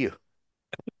can see you.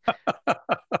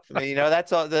 I mean,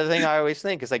 that's the thing I always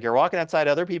think is like you're walking outside,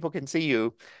 other people can see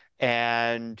you,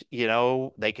 and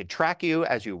they could track you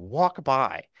as you walk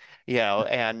by,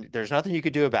 and there's nothing you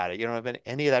could do about it. You don't have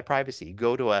any of that privacy. You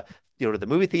go to the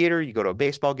movie theater, you go to a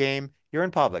baseball game, you're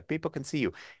in public, people can see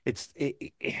you. It's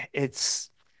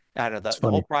I don't know, It's the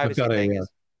whole funny. I've privacy got thing is.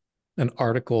 an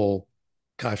article.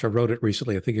 Gosh, I wrote it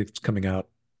recently. I think it's coming out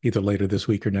either later this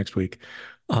week or next week.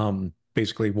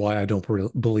 Basically, why I don't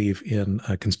believe in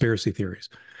conspiracy theories.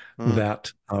 Mm,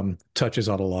 That touches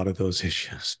on a lot of those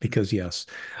issues because, yes,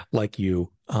 like you,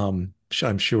 I'm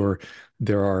sure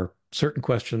there are certain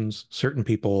questions, certain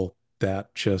people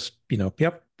that just,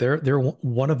 yep, they're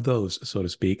one of those, so to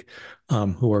speak,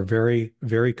 who are very,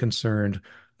 very concerned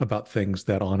about things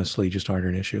that honestly just aren't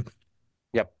an issue.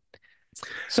 Yep.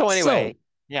 So So anyway,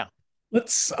 yeah.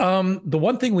 let's the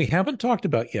one thing we haven't talked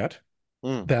about yet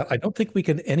Mm, that I don't think we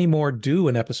can anymore do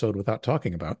an episode without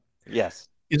talking about yes.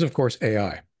 is, of course,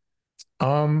 AI.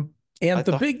 Um, I and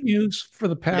the thought, big news for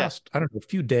the yeah. past, I don't know,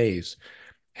 few days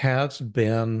has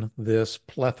been this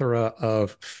plethora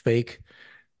of fake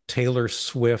Taylor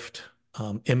Swift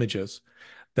images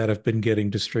that have been getting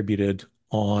distributed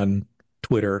on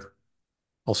Twitter.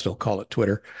 I'll still call it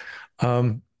Twitter.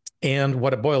 Um, and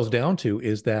what it boils down to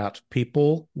is that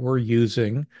people were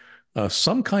using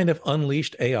some kind of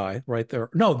unleashed AI right there.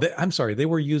 No, I'm sorry, they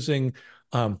were using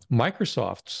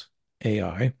Microsoft's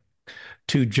AI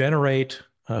to generate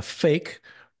fake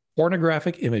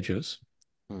pornographic images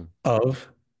Mm, of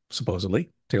supposedly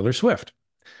Taylor Swift.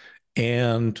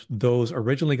 And those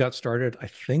originally got started, I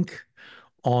think,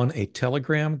 on a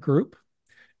Telegram group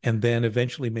and then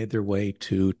eventually made their way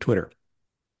to Twitter.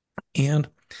 And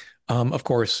of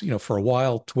course, for a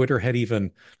while, Twitter had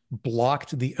even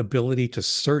blocked the ability to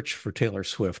search for Taylor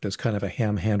Swift as kind of a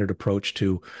ham-handed approach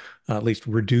to at least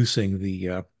reducing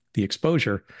the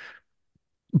exposure.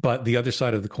 But the other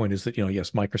side of the coin is that,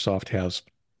 yes, Microsoft has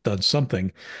done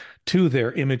something to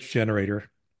their image generator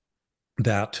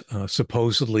that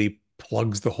supposedly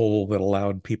plugs the hole that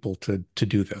allowed people to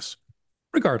do this.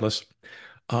 Regardless,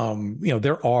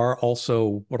 there are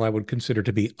also what I would consider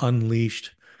to be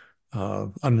unleashed,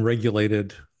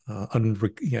 unregulated,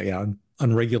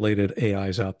 unregulated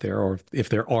AIs out there, or if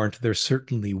there aren't, there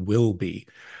certainly will be,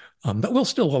 that will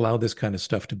still allow this kind of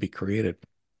stuff to be created.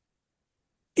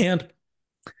 And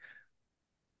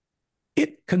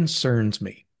it concerns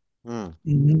me, mm,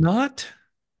 not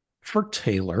for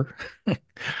Taylor.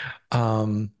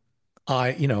 um,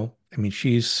 I mean,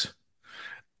 she's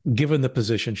given the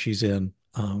position she's in.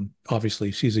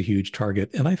 Obviously, she's a huge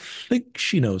target, and I think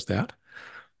she knows that.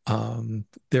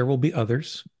 There will be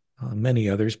others, many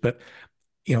others, but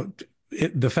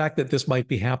the fact that this might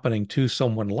be happening to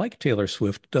someone like Taylor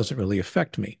Swift doesn't really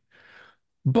affect me.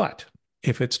 But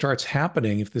if it starts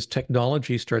happening, if this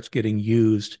technology starts getting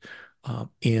used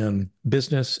in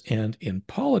business and in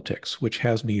politics, which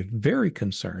has me very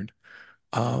concerned,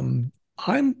 I'm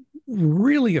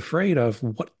really afraid of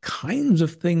what kinds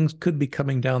of things could be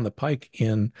coming down the pike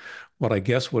in what I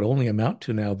guess would only amount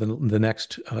to now the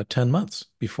next 10 months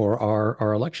before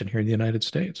our election here in the United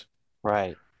States.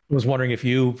 right. I was wondering if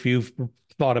you've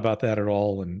thought about that at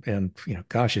all, and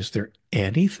gosh, is there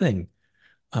anything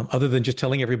other than just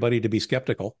telling everybody to be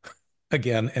skeptical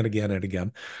again and again and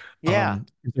again? Yeah.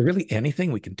 Is there really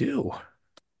anything we can do?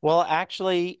 Well,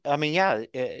 actually, I mean, yeah,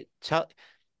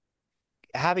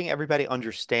 having everybody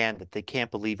understand that they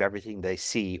can't believe everything they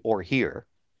see or hear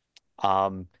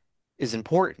um, is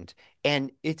important.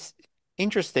 And it's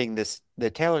interesting,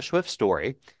 the Taylor Swift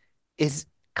story is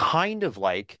kind of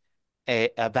like a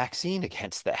vaccine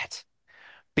against that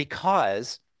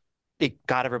because it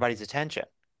got everybody's attention,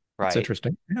 That's right?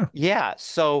 interesting. Yeah. Yeah.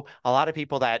 So a lot of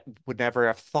people that would never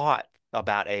have thought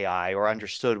about AI or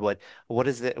understood what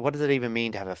does it even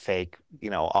mean to have a fake,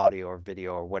 audio or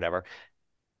video or whatever,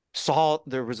 saw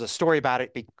there was a story about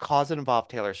it because it involved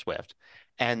Taylor Swift.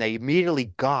 And they immediately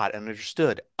got and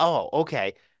understood, oh,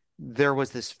 okay, there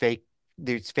was these fake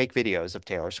videos of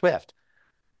Taylor Swift.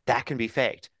 That can be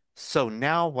faked. So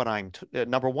now when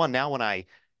number one, now when I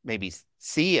maybe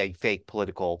see a fake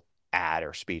political ad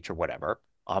or speech or whatever,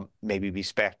 maybe be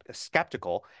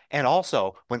skeptical. And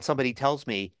also when somebody tells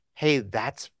me, hey,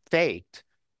 that's faked,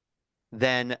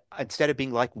 then instead of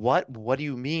being like, what? What do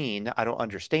you mean? I don't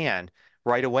understand.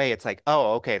 Right away, it's like,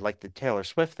 oh, okay, like the Taylor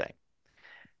Swift thing.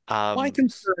 My Um,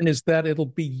 concern is that it'll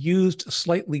be used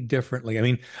slightly differently. I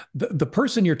mean, the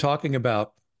person you're talking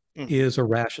about mm, is a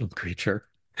rational creature.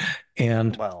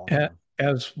 And well,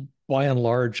 as by and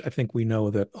large, I think we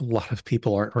know that a lot of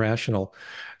people aren't rational.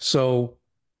 So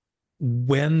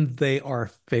when they are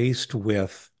faced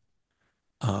with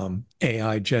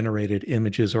AI generated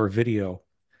images or video,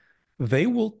 they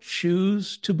will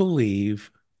choose to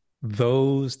believe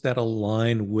those that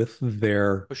align with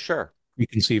their for sure.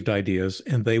 preconceived ideas,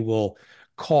 and they will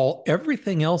call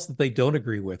everything else that they don't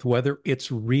agree with, whether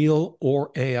it's real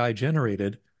or AI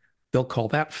generated, they'll call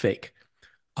that fake.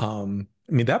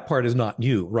 I mean, that part is not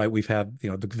new, right? We've had,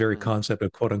 the very Mhm. concept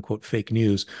of quote unquote fake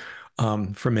news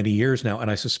for many years now.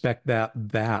 And I suspect I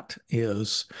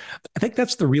think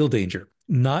that's the real danger.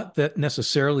 Not that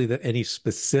necessarily that any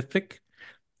specific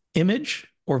image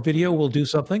or video Mhm. will do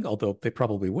something, although they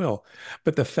probably will,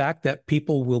 but the fact that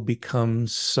people will become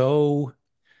so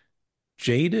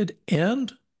jaded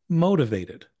and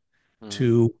motivated Mhm.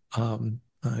 to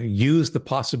use the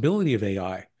possibility of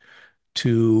AI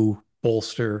to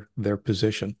bolster their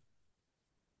position.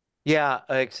 Yeah,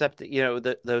 except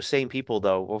that, those same people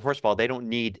though, well, first of all, they don't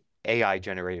need AI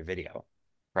generated video,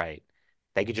 right?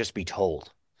 They could just be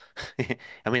told.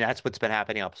 I mean, that's what's been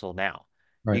happening up until now.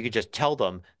 You Right. could just tell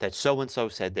them that so and so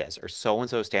said this, or so and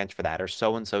so stands for that, or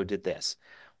so and so did this,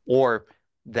 or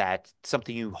that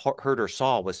something you heard or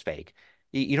saw was fake.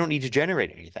 You don't need to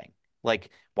generate anything. Like,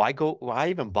 why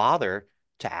even bother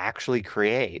to actually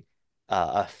create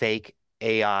a fake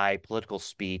AI political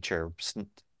speech or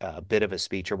a bit of a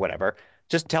speech or whatever?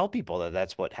 Just tell people that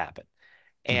that's what happened,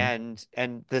 Mhm.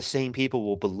 and the same people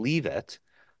will believe it.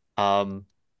 Um,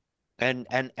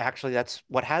 and actually, that's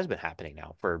what has been happening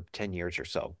now for 10 years or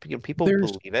so. People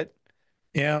There's, believe it.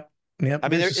 yeah, yeah, I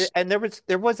mean,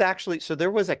 there was actually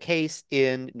there was a case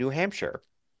in New Hampshire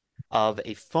of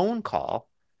a phone call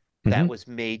that mhm. was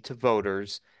made to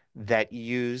voters that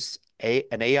used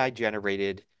an AI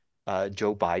generated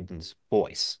Joe Biden's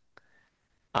voice.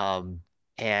 Um,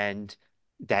 and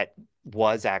that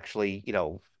was actually,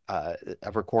 a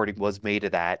recording was made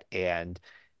of that, and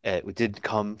it didn't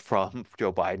come from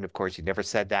Joe Biden. Of course, he never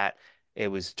said that. It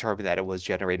was determined that it was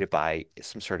generated by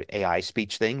some sort of AI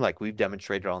speech thing, like we've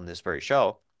demonstrated on this very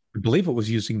show. I believe it was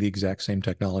using the exact same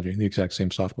technology, the exact same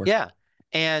software. Yeah.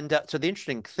 And so the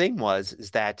interesting thing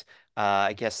is that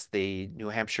I guess the New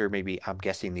Hampshire, maybe I'm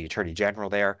guessing the Attorney General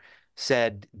there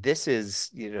said this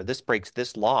breaks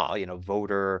this law,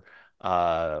 voter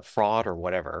fraud or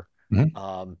whatever.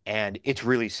 Mhm. And it's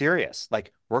really serious.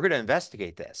 Like, we're going to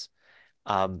investigate this.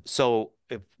 So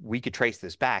if we could trace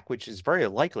this back, which is very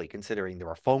likely considering there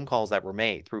were phone calls that were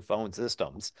made through phone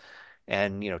systems,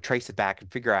 and trace it back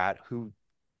and figure out who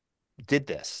did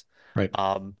this. Right.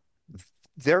 Um,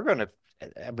 they're gonna,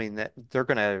 I mean, they're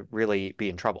gonna really be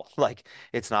in trouble. Like,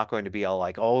 it's not going to be all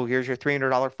like, oh, here's your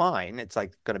 $300 fine. It's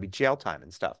like going to be jail time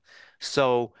and stuff.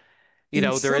 So, In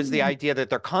there is the some, idea that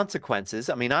there are consequences.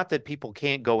 I mean, not that people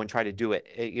can't go and try to do it,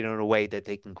 in a way that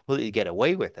they can completely get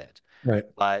away with it, right.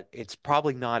 but it's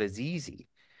probably not as easy.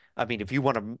 I mean, if you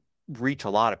want to reach a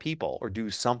lot of people or do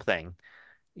something,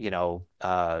 you know,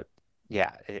 uh,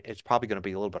 yeah, it's probably going to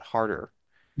be a little bit harder.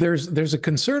 There's a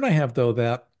concern I have though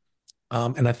that,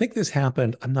 and I think this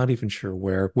happened. I'm not even sure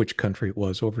which country it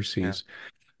was Yeah. overseas,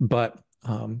 but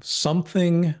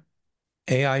something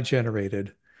AI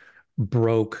generated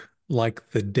broke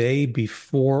like the day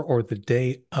before or the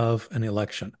day of an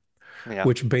election, Yeah.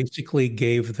 which basically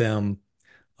gave them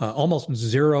almost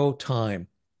zero time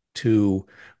to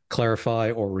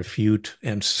clarify or refute,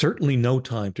 and certainly no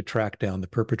time to track down the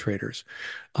perpetrators.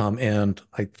 And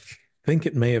I think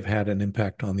it may have had an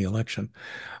impact on the election.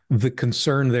 The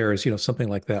concern there is, something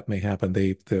like that may happen.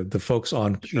 The folks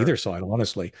on Sure. either side,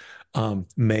 honestly,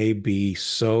 may be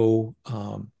so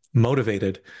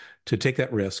motivated to take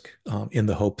that risk in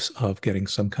the hopes of getting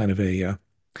some kind of a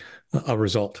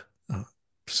result.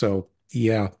 So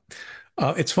yeah,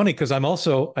 it's funny because I'm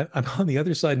on the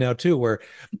other side now too, where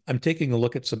I'm taking a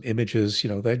look at some images.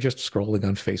 They're just scrolling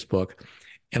on Facebook,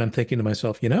 and I'm thinking to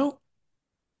myself,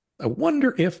 I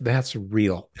wonder if that's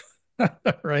real,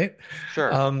 right?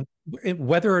 Sure. Um,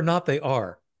 whether or not they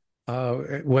are,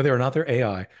 whether or not they're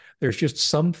AI, there's just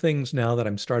some things now that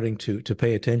I'm starting to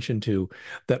pay attention to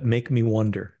that make me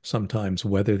wonder sometimes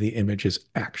whether the image is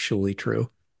actually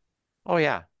true. Oh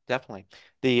yeah, definitely.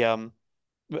 The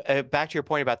back to your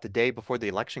point about the day before the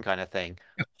election kind of thing.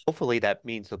 Hopefully that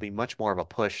means there'll be much more of a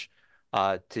push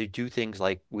to do things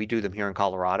like we do them here in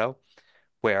Colorado,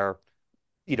 where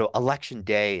election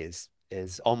day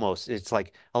is almost, it's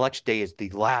like election day is the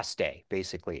last day,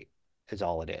 basically, is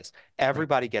all it is. Right.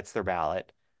 Everybody gets their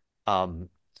ballot um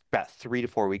about 3 to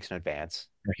 4 weeks in advance.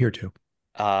 Here too.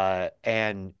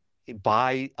 And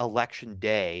by election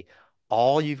day,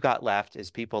 all you've got left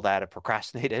is people that have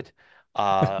procrastinated,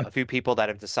 a few people that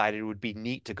have decided it would be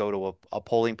neat to go to a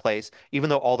polling place, even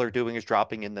though all they're doing is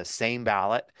dropping in the same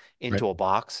ballot Right. into a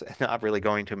box and not really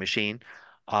going to a machine.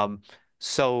 Um,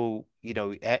 so,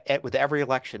 with every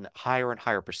election, higher and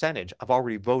higher percentage, I've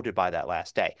already voted by that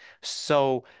last day.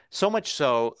 So much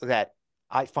so that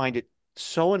I find it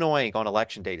so annoying on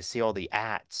election day to see all the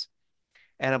ads,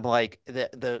 and I'm like,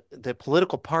 the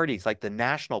political parties, like the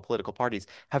national political parties,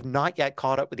 have not yet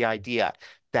caught up with the idea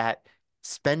that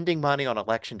spending money on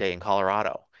election day in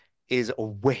Colorado is a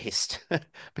waste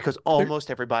because There,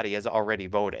 almost everybody has already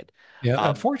voted. yeah, Um,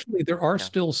 unfortunately, there are yeah.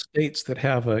 still states that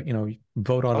have a,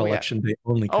 vote on Oh yeah. election day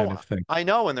only kind Oh, of thing. I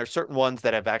know. And there's certain ones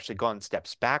that have actually gone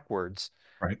steps backwards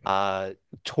Right. uh,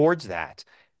 towards that.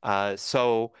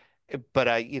 So, but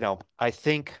I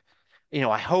think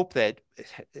I hope that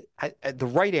the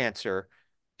right answer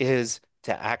is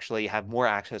to actually have more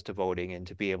access to voting and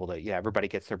to be able to, everybody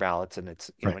gets their ballots and it's,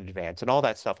 Right. in advance and all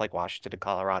that stuff like Washington and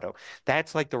Colorado.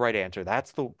 That's like the right answer.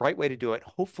 That's the right way to do it.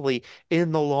 Hopefully,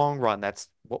 in the long run, that's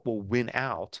what will win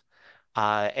out.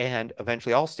 And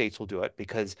eventually all states will do it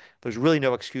because there's really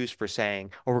no excuse for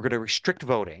saying, oh, we're going to restrict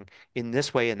voting in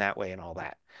this way and that way and all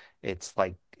that. It's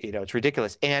like, it's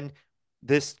ridiculous. And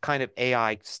this kind of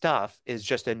AI stuff is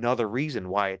just another reason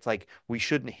why it's like we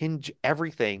shouldn't hinge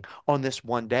everything on this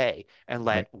one day and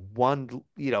Right. let one,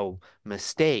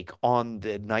 mistake on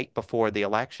the night before the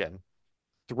election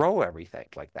throw everything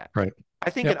like that. Right. I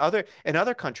think in Yep.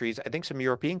 other countries, I think some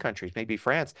European countries, maybe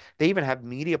France, they even have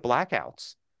media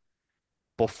blackouts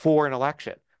before an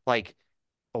election, like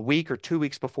a week or 2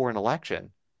 weeks before an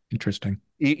election. Interesting.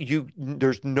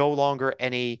 There's no longer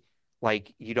any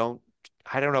like you don't.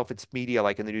 I don't know if it's media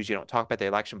like in the news you don't talk about the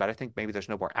election, but I think maybe there's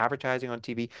no more advertising on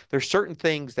TV. There's certain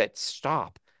things that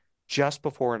stop just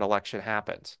before an election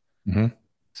happens. Hmm.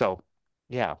 So,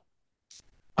 yeah.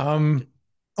 Um,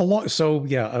 so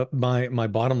yeah, my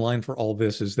bottom line for all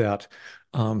this is that,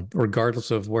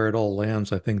 regardless of where it all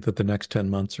lands, I think that the next 10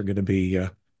 months are going to be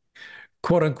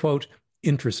quote unquote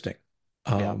interesting.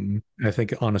 Yeah. I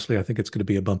think it's going to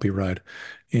be a bumpy ride,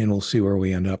 and we'll see where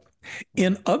we end up.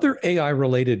 In Mm. other AI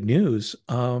related news,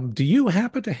 do you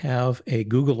happen to have a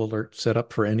Google alert set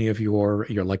up for any of your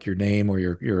like your name or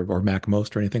your or Mac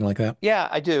most or anything like that? Yeah,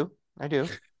 I do. I do.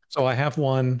 So I have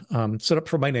one set up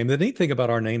for my name. The neat thing about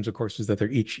our names, of course, is that they're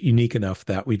each unique enough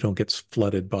that we don't get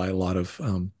flooded by a lot of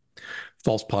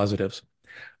false positives.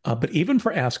 But even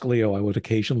for Ask Leo, I would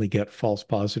occasionally get false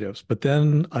positives. But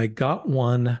then I got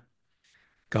one,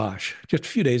 gosh, just a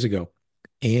few days ago,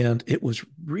 and it was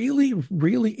really,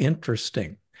 really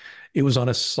interesting. It was on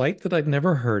a site that I'd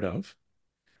never heard of,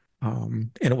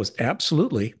 and it was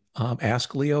absolutely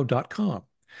askleo.com.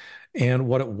 And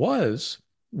what it was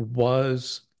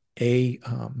a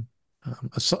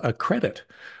credit.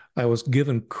 I was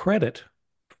given credit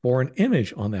for an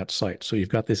image on that site. So you've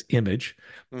got this image,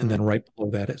 and then Hmm. right below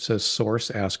that it says source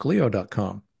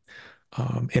askleo.com.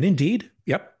 And indeed,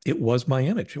 yep, it was my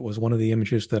image. It was one of the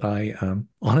images that I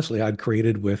honestly I'd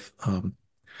created with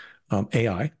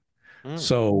AI. Mm.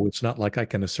 So it's not like I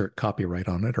can assert copyright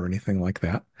on it or anything like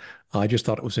that. I just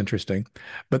thought it was interesting.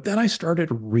 But then I started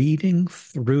reading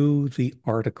through the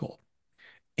article,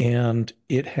 and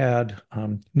it had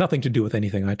nothing to do with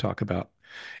anything I talk about.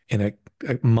 And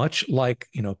much like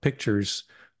pictures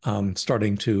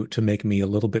starting to make me a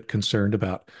little bit concerned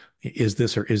about is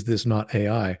this or is this not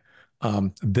AI.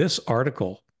 This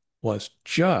article was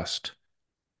just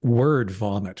word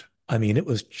vomit. I mean,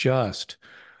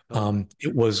 Oh.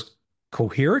 it was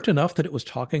coherent enough that it was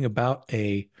talking about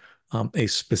a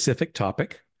specific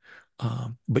topic,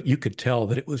 but you could tell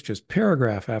that it was just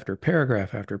paragraph after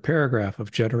paragraph after paragraph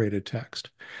of generated text.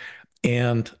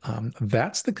 And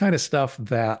that's the kind of stuff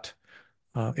that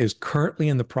is currently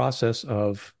in the process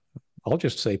of, I'll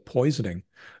just say, poisoning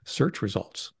search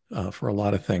results for a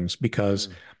lot of things because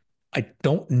Mm. I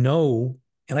don't know,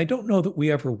 and I don't know that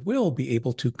we ever will be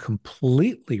able to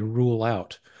completely rule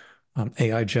out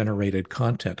AI generated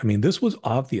content. I mean, this was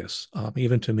obvious,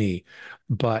 even to me.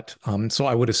 But so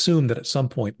I would assume that at some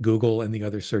point, Google and the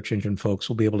other search engine folks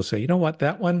will be able to say, you know what,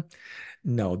 that one,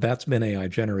 no, that's been AI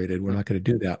generated. We're Mm. not going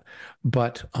to do that.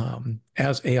 But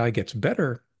as AI gets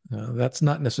better, that's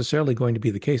not necessarily going to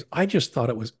be the case. I just thought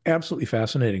it was absolutely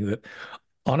fascinating that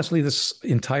honestly, this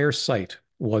entire site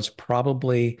was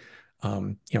probably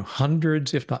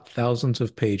hundreds, if not thousands,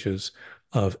 of pages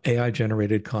of AI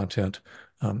generated content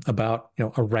about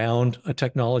around a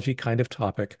technology kind of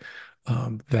topic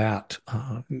that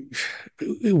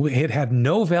it had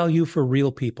no value for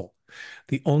real people.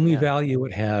 The only Yeah. value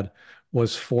it had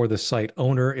was for the site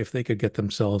owner if they could get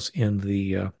themselves in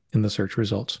the search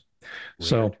results.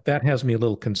 So Weird. that has me a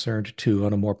little concerned too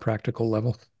on a more practical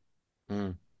level.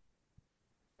 Mm.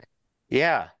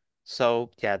 Yeah.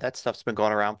 So yeah, that stuff's been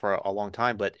going around for a long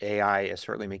time, but AI is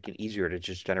certainly making it easier to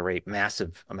just generate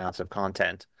massive amounts of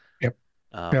content Yep.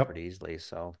 Yep. pretty easily.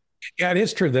 So Yeah, it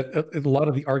is true that a lot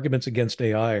of the arguments against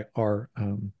AI are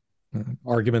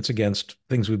arguments against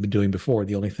things we've been doing before.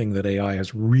 The only thing that AI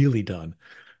has really done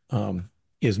um,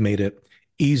 is made it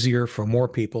easier for more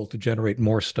people to generate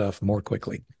more stuff more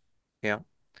quickly. yeah.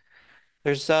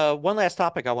 There's one last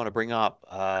topic I want to bring up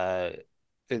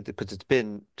because it's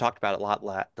been talked about a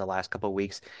lot the last couple of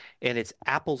weeks, and it's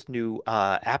Apple's new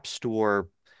App Store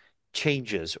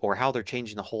changes or how they're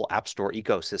changing the whole App Store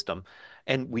ecosystem.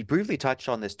 And we briefly touched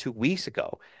on this 2 weeks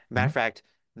ago. Matter Mhm. of fact,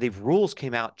 the rules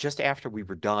came out just after we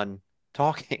were done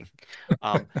talking.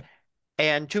 Um,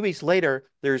 And 2 weeks later,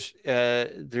 it's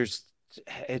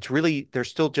really they're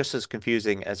still just as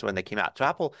confusing as when they came out. So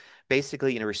Apple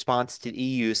basically, in a response to the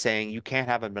EU saying you can't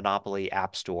have a monopoly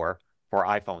app store for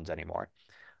iPhones anymore,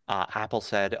 Apple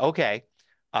said, okay,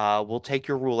 we'll take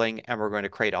your ruling and we're going to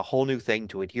create a whole new thing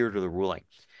to adhere to the ruling.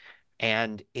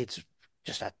 And it's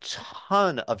just a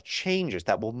ton of changes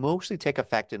that will mostly take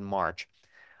effect in March,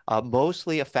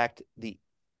 mostly affect the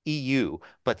EU,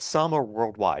 but some are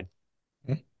worldwide.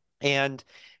 Mhm. And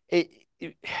it,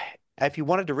 if you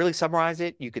wanted to really summarize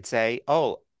it, you could say,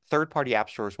 oh, third-party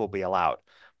app stores will be allowed.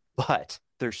 But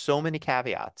there's so many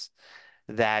caveats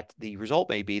that the result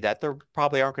may be that there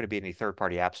probably aren't going to be any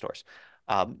third-party app stores.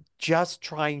 Just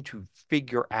trying to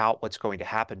figure out what's going to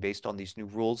happen based on these new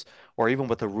rules, or even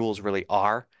what the rules really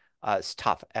are, is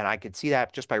tough. And I could see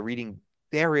that just by reading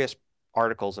various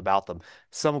articles about them,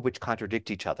 some of which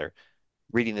contradict each other,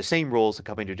 reading the same rules and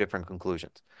coming to different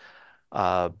conclusions.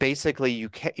 Basically,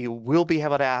 you will be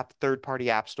able to have third-party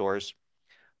app stores,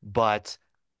 but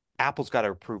Apple's got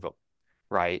to approve them,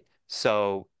 right?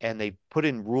 So, and they put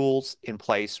in rules in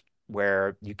place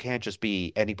where you can't just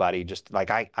be anybody, just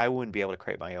like I wouldn't be able to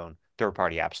create my own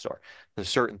third-party app store. There's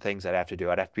certain things I'd have to do.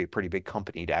 I'd have to be a pretty big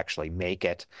company to actually make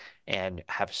it and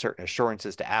have certain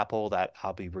assurances to Apple that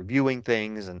I'll be reviewing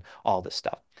things and all this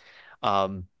stuff.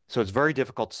 So it's very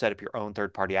difficult to set up your own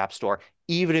third-party app store.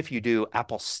 Even if you do,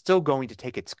 Apple's still going to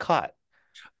take its cut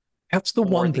That's the for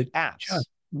one the that just apps.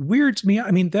 weirds me.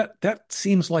 I mean, that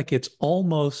seems like it's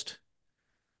almost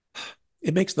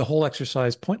it makes the whole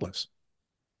exercise pointless.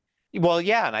 Well,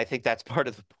 yeah, and I think that's part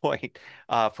of the point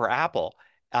for Apple.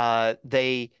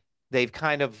 They've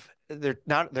kind of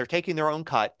they're taking their own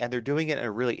cut and they're doing it in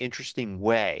a really interesting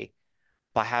way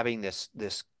by having this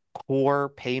core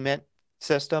payment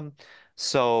system.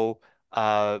 So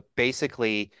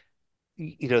basically,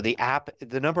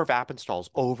 the number of app installs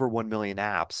over 1 million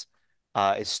apps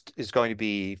is going to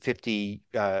be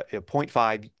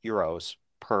 50.5 euros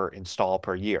per install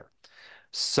per year.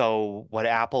 So what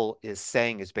Apple is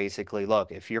saying is basically,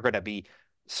 look, if you're going to be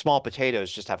small potatoes,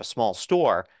 just have a small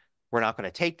store, we're not going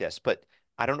to take this. But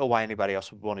I don't know why anybody else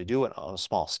would want to do it on a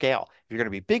small scale. If you're going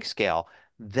to be big scale,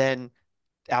 then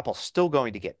Apple's still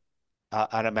going to get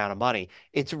an amount of money.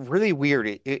 It's really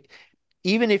weird.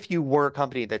 Even if you were a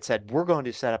company that said, we're going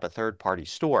to set up a third-party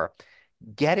store,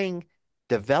 getting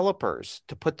developers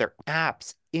to put their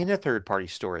apps in a third-party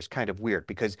store is kind of weird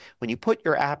because when you put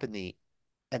your app in the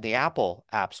Apple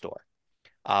App Store,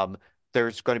 um,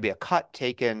 there's going to be a cut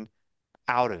taken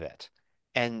out of it.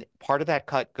 And part of that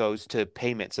cut goes to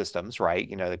payment systems, right?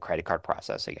 You know, the credit card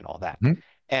processing and all that. Mhm.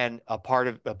 And a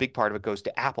big part of it goes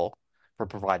to Apple for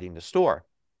providing the store.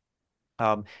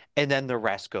 And then the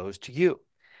rest goes to you.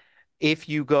 If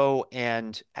you go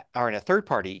and are in a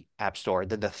third-party app store,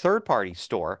 then the third-party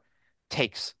store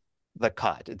takes the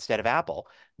cut instead of Apple.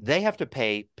 They have to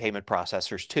pay payment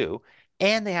processors too,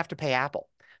 and they have to pay Apple.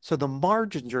 So the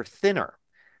margins are thinner.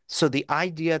 So the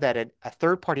idea that a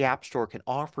third-party app store can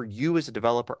offer you as a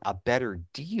developer a better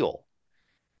deal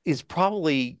is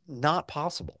probably not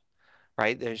possible,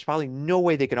 right? There's probably no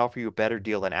way they can offer you a better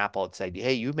deal than Apple and say,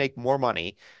 hey, you make more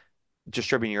money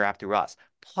distributing your app through us.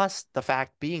 Plus, the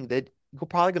fact being that you're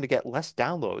probably going to get less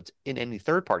downloads in any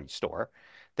third-party store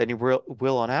than you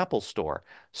will on Apple's store.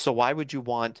 So why would you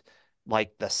want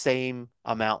like the same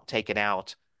amount taken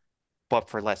out, but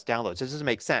for less downloads? This doesn't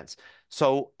make sense.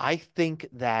 So I think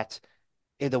that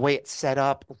the way it's set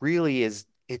up really is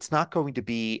it's not going to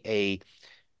be a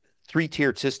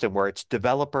three-tiered system where it's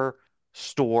developer,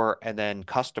 store, and then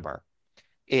customer.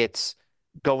 It's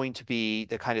going to be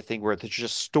the kind of thing where there's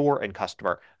just store and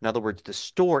customer. In other words, the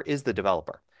store is the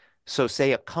developer. So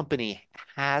say a company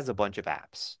has a bunch of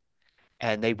apps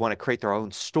and they want to create their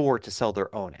own store to sell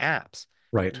their own apps,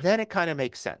 Right. then it kind of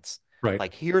makes sense. Right.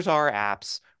 Like, here's our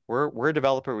apps. We're a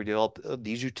developer. We develop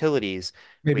these utilities.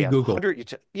 We Maybe have Google.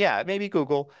 100, yeah, maybe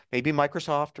Google, maybe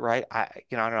Microsoft, right? I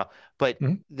don't know. But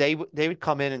Mhm. they would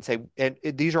come in and say, and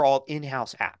these are all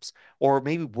in-house apps. Or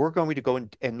maybe we're going to go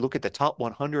and look at the top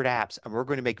 100 apps and we're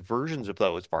going to make versions of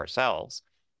those for ourselves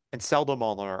and sell them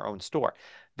all in our own store.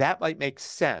 That might make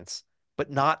sense, but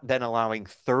not then allowing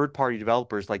third-party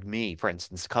developers like me, for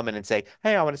instance, come in and say,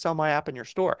 hey, I want to sell my app in your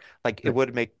store. Like, it Right.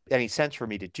 wouldn't make any sense for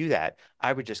me to do that.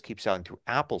 I would just keep selling through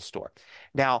Apple's store.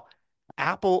 Now,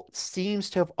 Apple seems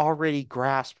to have already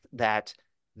grasped that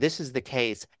this is the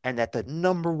case and that the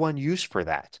number one use for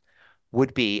that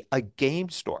would be a game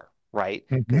store, right?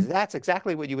 Because Mhm. that's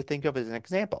exactly what you would think of as an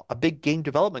example. A big game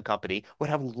development company would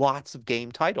have lots of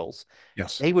game titles.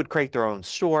 Yes. They would create their own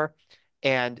store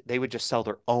and they would just sell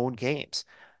their own games.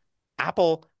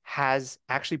 Apple has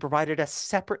actually provided a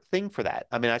separate thing for that.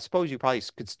 I mean, I suppose you probably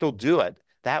could still do it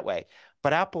that way,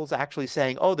 but Apple's actually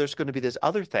saying, oh, there's going to be this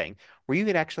other thing where you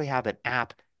can actually have an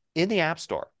app in the App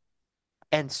Store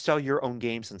and sell your own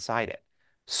games inside it.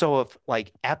 So if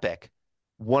like Epic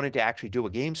wanted to actually do a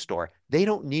game store, they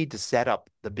don't need to set up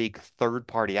the big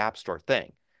third-party App Store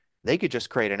thing. They could just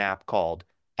create an app called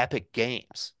Epic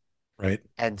Games Right.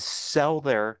 and sell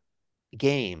their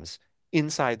games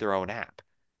inside their own app.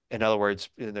 In other words,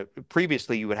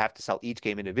 previously you would have to sell each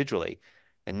game individually,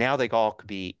 and now they all could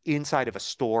be inside of a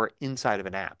store, inside of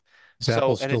an app. Is So,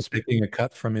 Apple and still it's taking a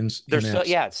cut from they're still, in-apps?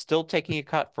 yeah, it's still taking a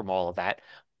cut from all of that,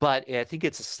 but I think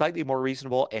it's a slightly more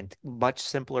reasonable and much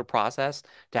simpler process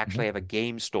to Mhm. actually have a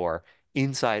game store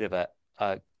inside of a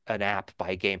an app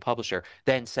by a game publisher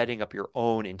than setting up your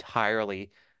own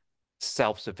entirely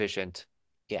self-sufficient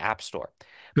app store.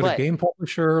 Could a But game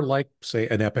publisher like, say,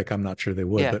 an Epic, I'm not sure they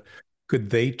would, yeah, but could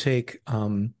they take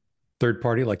third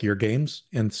party like your games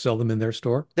and sell them in their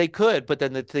store? they could, but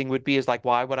then the thing would be is like,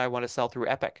 why would I want to sell through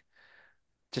Epic?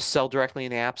 Just sell directly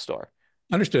in the App Store.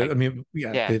 Understood. I Like, mean,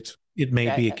 yeah, yeah, it may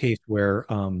I- be a I- case where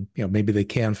maybe they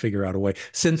can figure out a way.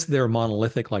 Since they're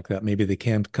monolithic like that, maybe they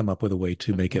can come up with a way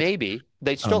to make it maybe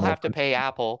they'd still more. have to pay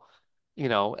Apple,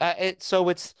 so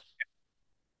it's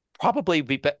probably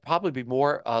be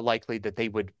more likely that they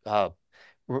would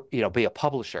be a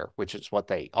publisher, which is what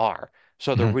they are.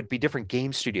 So there Mhm. would be different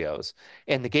game studios,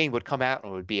 and the game would come out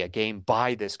and it would be a game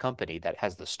by this company that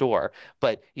has the store.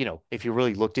 But if you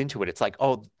really looked into it, it's like,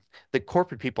 oh, the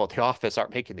corporate people at the office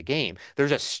aren't making the game.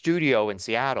 There's a studio in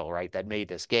Seattle, right, that made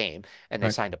this game, and they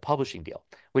Right. signed a publishing deal,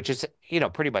 which is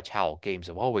pretty much how games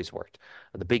have always worked,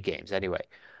 the big games anyway.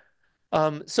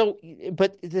 But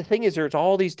the thing is, there's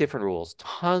all these different rules,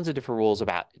 tons of different rules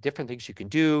about different things you can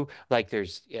do. Like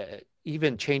there's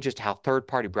even changes to how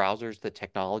third-party browsers, the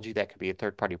technology that could be in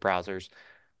third-party browsers,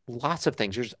 lots of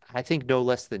things. There's, I think, no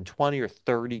less than 20 or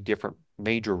 30 different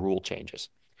major rule changes.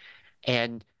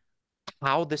 And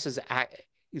how this is,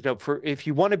 for if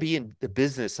you want to be in the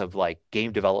business of like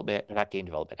game development, not game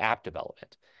development, app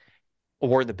development,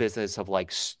 or in the business of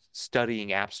like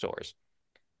studying app stores,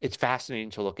 it's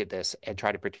fascinating to look at this and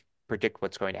try to predict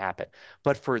what's going to happen.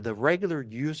 But for the regular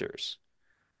users,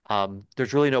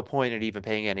 there's really no point in even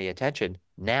paying any attention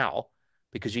now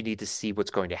because you need to see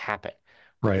what's going to happen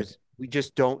Right. because we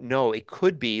just don't know. It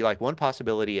could be like one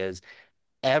possibility is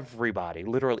everybody,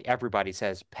 literally everybody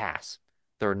says pass.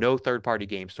 There are no third-party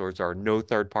game stores. There are no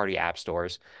third-party app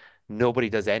stores. Nobody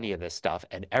does any of this stuff,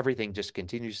 and everything just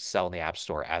continues to sell in the app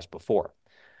store as before.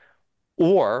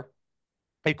 Or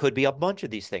it could be a bunch of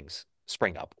these things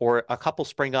spring up, or a couple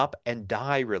spring up and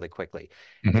die really quickly.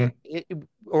 Mhm.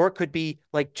 Or it could be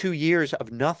like 2 years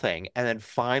of nothing, and then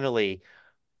finally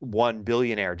one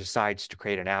billionaire decides to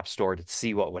create an app store to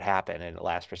see what would happen, and it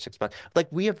lasts for 6 months. Like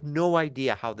we have no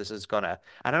idea how this is gonna,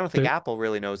 and I don't think There, Apple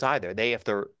really knows either. They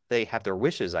have their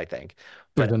wishes, I think,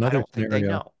 there's but I another don't think they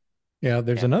scenario. know. Yeah,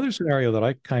 there's Yeah, another scenario that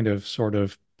I kind of sort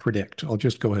of predict. I'll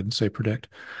just go ahead and say predict.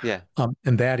 yeah,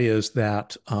 And that is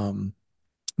that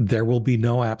there will be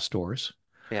no app stores,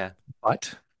 yeah,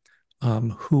 but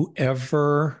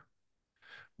whoever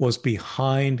was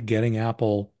behind getting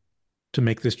Apple to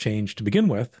make this change to begin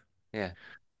with yeah,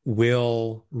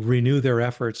 will renew their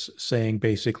efforts, saying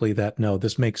basically that no,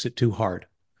 this makes it too hard.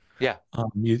 yeah,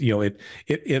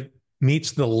 It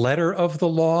meets the letter of the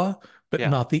law, but yeah.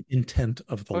 not the intent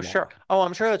of the Oh, law. sure. Oh,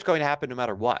 I'm sure that's going to happen no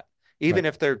matter what. Even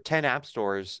Right. if there are 10 app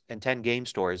stores and 10 game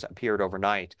stores appeared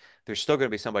overnight, there's still going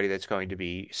to be somebody that's going to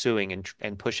be suing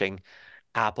and pushing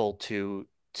Apple to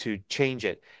change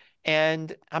it.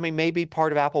 And I mean, maybe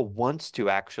part of Apple wants to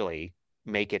actually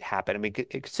make it happen. I mean,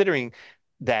 considering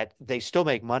that they still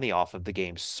make money off of the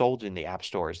games sold in the app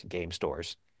stores and game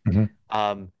stores, Mhm.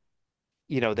 um,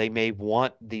 they may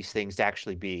want these things to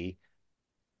actually be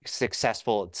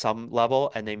successful at some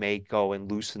level, and they may go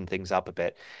and loosen things up a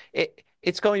bit.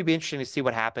 It's going to be interesting to see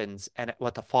what happens and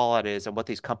what the fallout is and what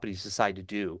these companies decide to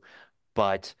do.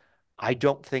 But I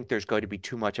don't think there's going to be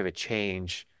too much of a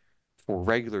change for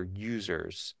regular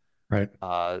users, Right.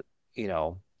 uh,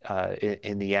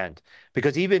 in the end.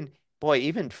 Because even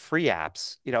free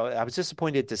apps, I was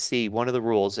disappointed to see one of the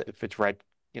rules, if it's read,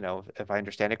 if I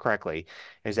understand it correctly,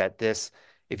 is that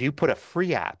if you put a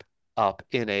free app up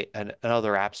in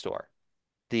another app store,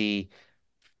 the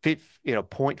zero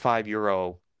point 0.5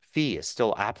 euro fee is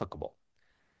still applicable.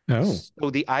 Oh, So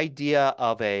the idea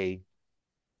of a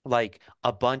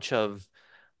bunch of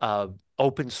uh,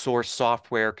 open source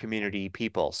software community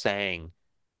people saying,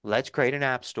 let's create an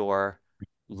app store.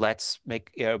 Let's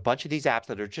make a bunch of these apps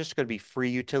that are just going to be free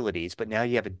utilities, but now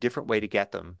you have a different way to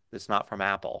get them that's not from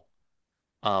Apple.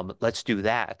 Let's do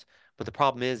that. But the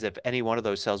problem is, if any one of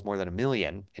those sells more than 1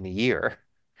 million in a year,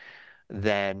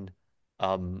 then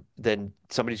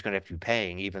somebody's going to have to be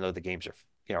paying, even though the games are,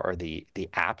 or the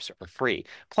apps are free.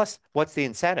 Plus, what's the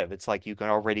incentive? It's like you can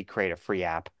already create a free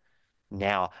app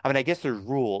now. I mean, I guess the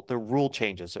rule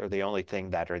changes are the only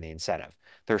thing that are the incentive.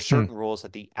 There are Hmm. certain rules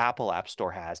that the Apple App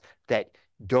Store has that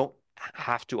don't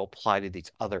have to apply to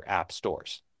these other app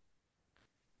stores.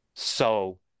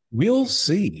 So We'll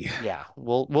see. yeah,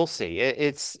 we'll see.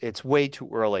 It's way too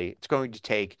early. It's going to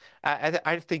take.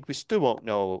 I think we still won't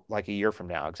know like a year from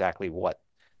now exactly what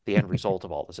the end result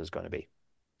of all this is going to be.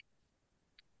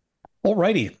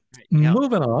 Alrighty, Right. Now,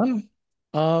 moving on.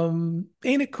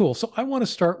 Ain't it cool? So I want to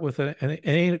start with an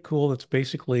ain't it cool that's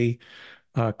basically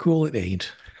cool it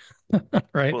ain't,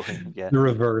 right? well, yeah. The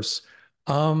reverse.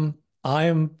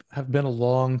 Have been a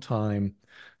long time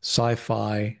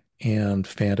sci-fi and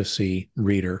fantasy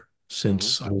reader Hmm.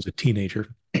 since I was a teenager.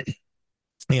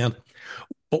 And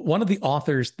but one of the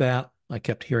authors that I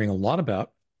kept hearing a lot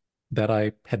about that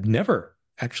I had never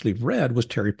actually read was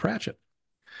Terry Pratchett.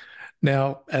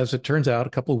 Now, as it turns out, a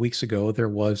couple of weeks ago, there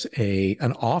was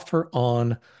an offer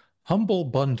on Humble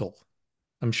Bundle.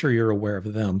 I'm sure you're aware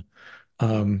of them,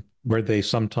 Hmm. where they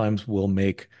sometimes will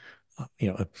make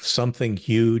something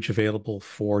huge available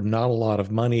for not a lot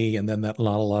of money, and then that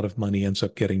not a lot of money ends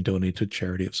up getting donated to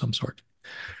charity of some sort.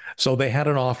 So they had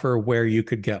an offer where you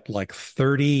could get like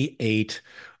 38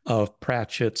 of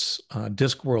Pratchett's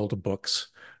Discworld books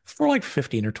for like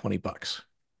 15 or 20 bucks.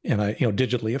 And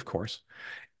digitally, of course.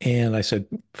 And I said,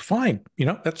 fine,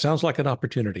 that sounds like an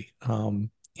opportunity.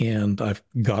 And I've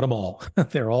got them all.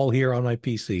 They're all here on my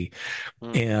PC.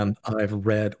 Hmm. And I've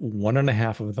read one and a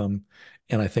half of them.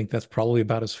 And I think that's probably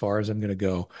about as far as I'm going to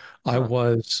go. I Huh.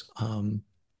 was,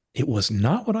 it was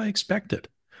not what I expected.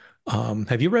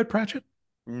 Have you read Pratchett?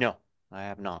 No, I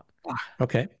have not.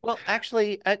 Okay. Well,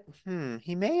 actually,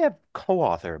 he may have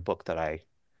co-authored a book that I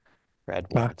read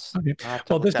once. Okay. I'll have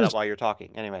to Well, look this that up is while you're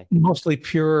talking. Anyway. mostly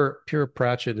pure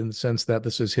Pratchett in the sense that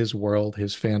this is his world,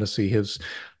 his fantasy, his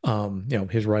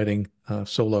writing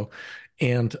solo,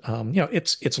 and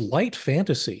it's light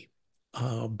fantasy,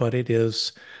 but it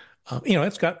is,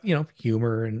 it's got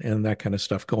humor and that kind of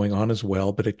stuff going on as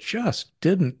well. But it just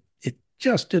didn't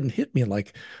hit me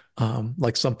like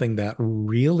something that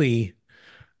really.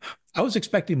 I was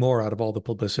expecting more out of all the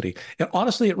publicity. And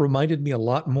honestly, it reminded me a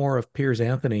lot more of Piers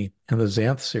Anthony and the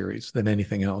Xanth series than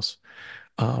anything else,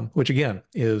 which again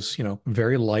is,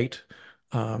 very light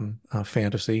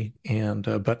fantasy and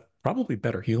but probably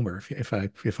better humor if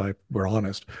I were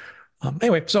honest.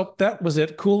 Anyway, so that was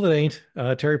it. Cool it ain't.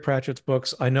 Terry Pratchett's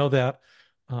books. I know that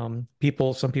some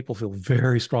people feel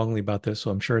very strongly about this,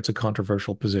 so I'm sure it's a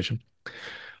controversial position.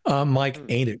 Mike, Hmm.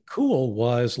 ain't it cool?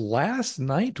 Was last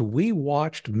night we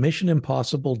watched Mission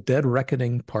Impossible Dead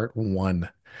Reckoning Part 1.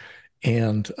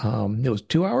 And it was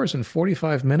 2 hours and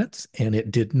 45 minutes, and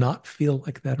it did not feel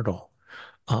like that at all.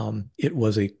 It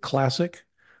was a classic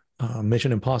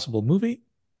Mission Impossible movie.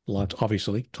 Lots,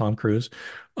 obviously, Tom Cruise.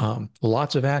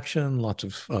 Lots of action, lots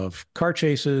of car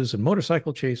chases and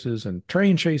motorcycle chases and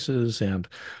train chases. And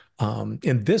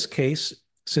in this case,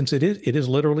 since it is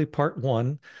literally part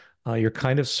one, you're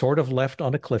kind of sort of left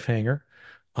on a cliffhanger.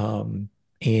 Um,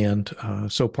 and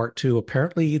so part two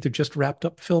apparently either just wrapped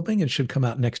up filming and should come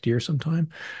out next year sometime.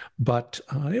 But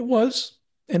it was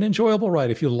an enjoyable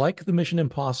ride. If you like the Mission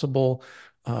Impossible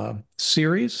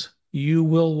series, you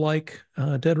will like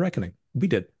Dead Reckoning. We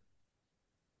did.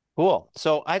 Cool.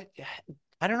 So I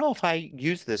don't know if I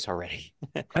used this already,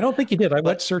 I don't think you did. I went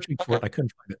but searching for okay. it. I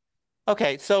couldn't find it.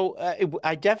 Okay, so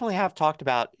I definitely have talked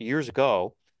about years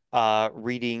ago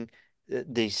reading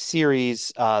the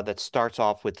series that starts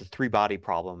off with the three body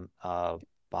problem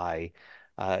by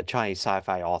a Chinese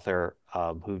sci-fi author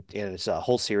who is a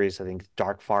whole series. I think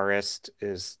Dark Forest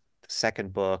is the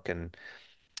second book, and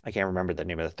I can't remember the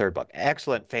name of the third book.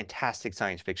 Excellent, fantastic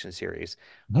science fiction series.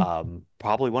 Mhm.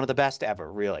 Probably one of the best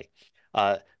ever, really.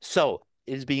 So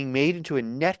it is being made into a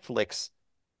Netflix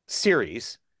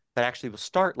series that actually will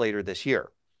start later this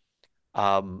year.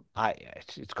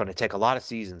 It's going to take a lot of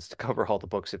seasons to cover all the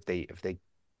books if they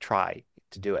try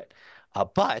to do it.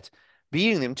 But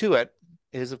beating them to it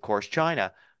is, of course,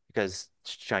 China because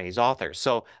it's Chinese authors.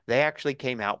 So they actually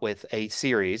came out with a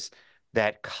series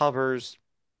that covers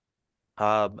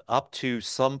up to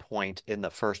some point in the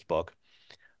first book,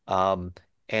 um,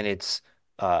 and it's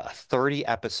a 30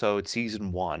 episode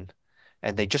season one.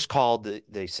 And they just called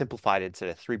they simplified it instead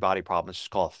of three body problem. It's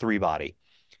just called three body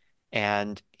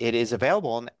and it is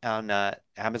available on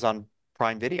Amazon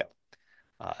Prime Video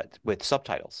with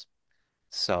subtitles.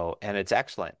 So, and it's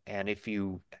excellent. And if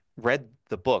you read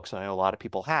the books, and I know a lot of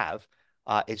people have,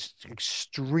 it's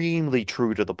extremely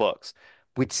true to the books,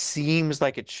 which seems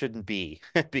like it shouldn't be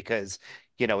because,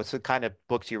 it's the kind of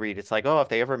books you read. It's like, oh, if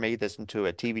they ever made this into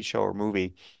a TV show or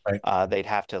movie, Right. they'd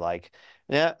have to like,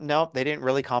 yeah, no, they didn't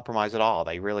really compromise at all.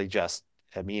 They really just,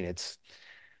 I mean,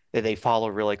 they follow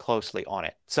really closely on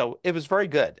it. So it was very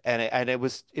good, and it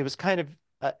was kind of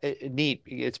neat.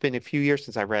 It's been a few years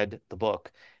since I read the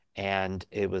book, and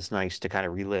it was nice to kind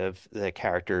of relive the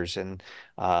characters and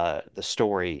the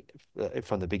story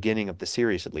from the beginning of the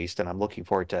series, at least. And I'm looking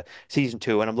forward to season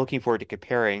two, and I'm looking forward to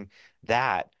comparing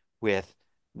that with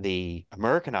the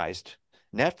Americanized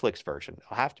Netflix version.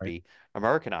 It'll have to Right. be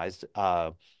Americanized,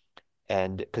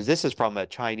 and because this is from a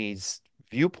Chinese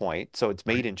viewpoint, so it's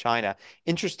Right. made in China.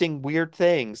 Interesting, weird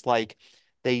things like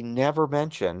they never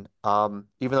mention, even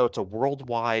though it's a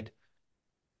worldwide,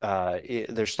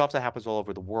 there's stuff that happens all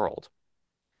over the world.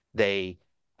 They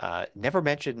never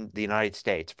mention the United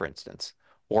States, for instance,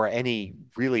 or any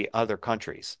really other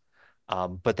countries.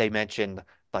 But they mention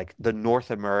like the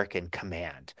North American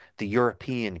Command, the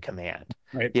European Command,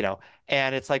 Right. you know,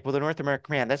 and it's like, well, the North American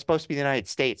Command, that's supposed to be the United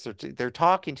States. They're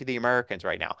talking to the Americans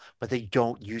right now, but they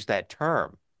don't use that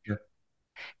term. Sure.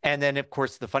 And then, of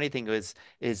course, the funny thing is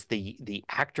the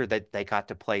actor that they got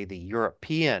to play the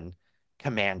European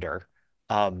commander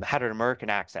had an American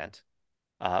accent.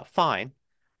 Fine.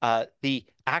 The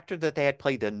actor that they had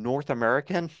played the North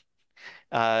American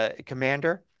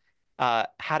commander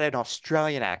had an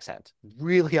Australian accent,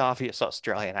 really obvious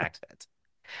Australian accent.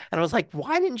 And I was like,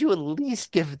 why didn't you at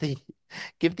least give the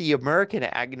American,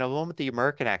 the one with the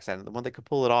American accent, the one that could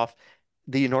pull it off,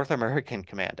 the North American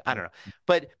command? I don't know.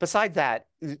 But besides that,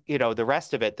 the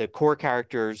rest of it, the core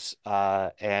characters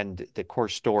and the core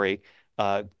story,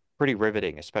 pretty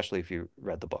riveting, especially if you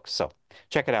read the books. So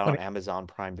check it out on Funny. Amazon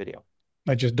Prime Video.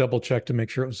 I just double checked to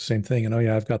make sure it was the same thing. And oh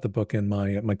yeah, I've got the book in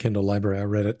my Kindle library. I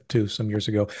read it too some years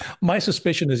ago. My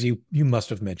suspicion is you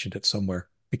must have mentioned it somewhere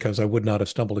because I would not have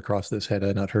stumbled across this had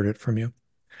I not heard it from you.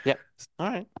 Yep. All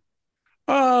right.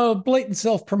 Blatant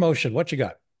self-promotion. What you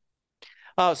got?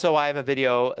 Oh, so I have a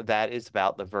video that is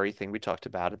about the very thing we talked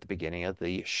about at the beginning of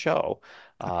the show,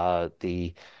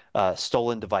 the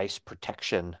stolen device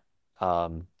protection.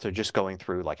 So just going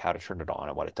through like how to turn it on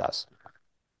and what it does.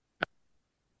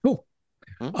 Cool.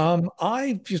 Hmm?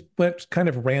 I just went kind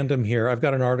of random here. I've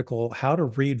got an article, How to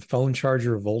Read Phone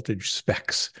Charger Voltage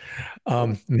Specs.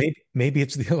 Ooh. Maybe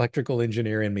it's the electrical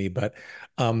engineer in me, but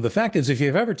the fact is, if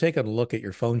you've ever taken a look at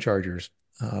your phone chargers,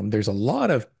 there's a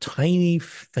lot of tiny,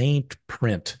 faint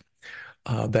print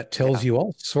that tells Yeah. you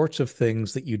all sorts of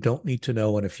things that you don't need to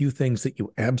know and a few things that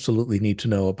you absolutely need to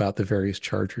know about the various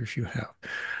chargers you have.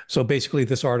 So basically,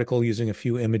 this article, using a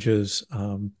few images,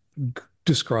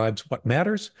 describes what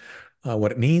matters,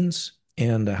 what it means,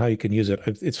 and how you can use it.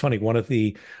 It's funny, one of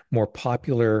the more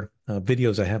popular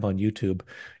videos I have on YouTube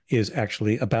is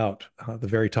actually about the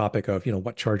very topic of,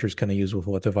 what chargers can I use with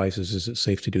what devices? Is it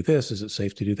safe to do this? Is it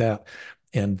safe to do that?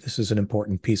 And this is an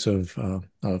important piece of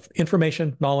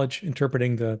information, knowledge,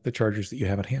 interpreting the chargers that you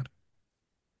have at hand.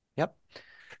 Yep.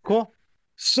 Cool.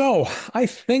 So I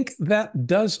think that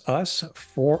does us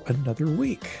for another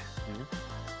week.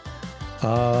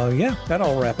 Mhm. Yeah,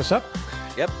 that'll wrap us up.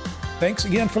 Yep. Thanks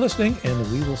again for listening,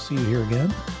 and we will see you here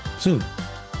again soon.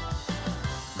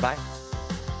 Bye.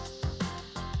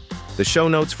 The show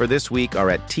notes for this week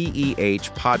are at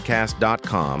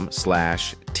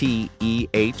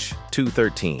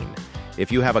tehpodcast.com/TEH213.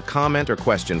 If you have a comment or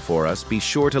question for us, be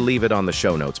sure to leave it on the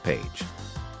show notes page.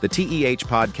 The TEH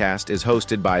podcast is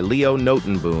hosted by Leo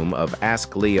Notenboom of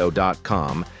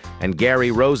AskLeo.com and Gary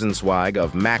Rosenzweig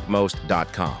of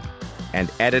MacMost.com,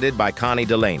 and edited by Connie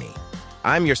Delaney.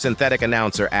 I'm your synthetic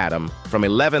announcer, Adam, from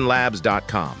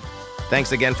 11labs.com.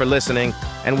 Thanks again for listening,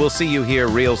 and we'll see you here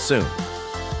real soon.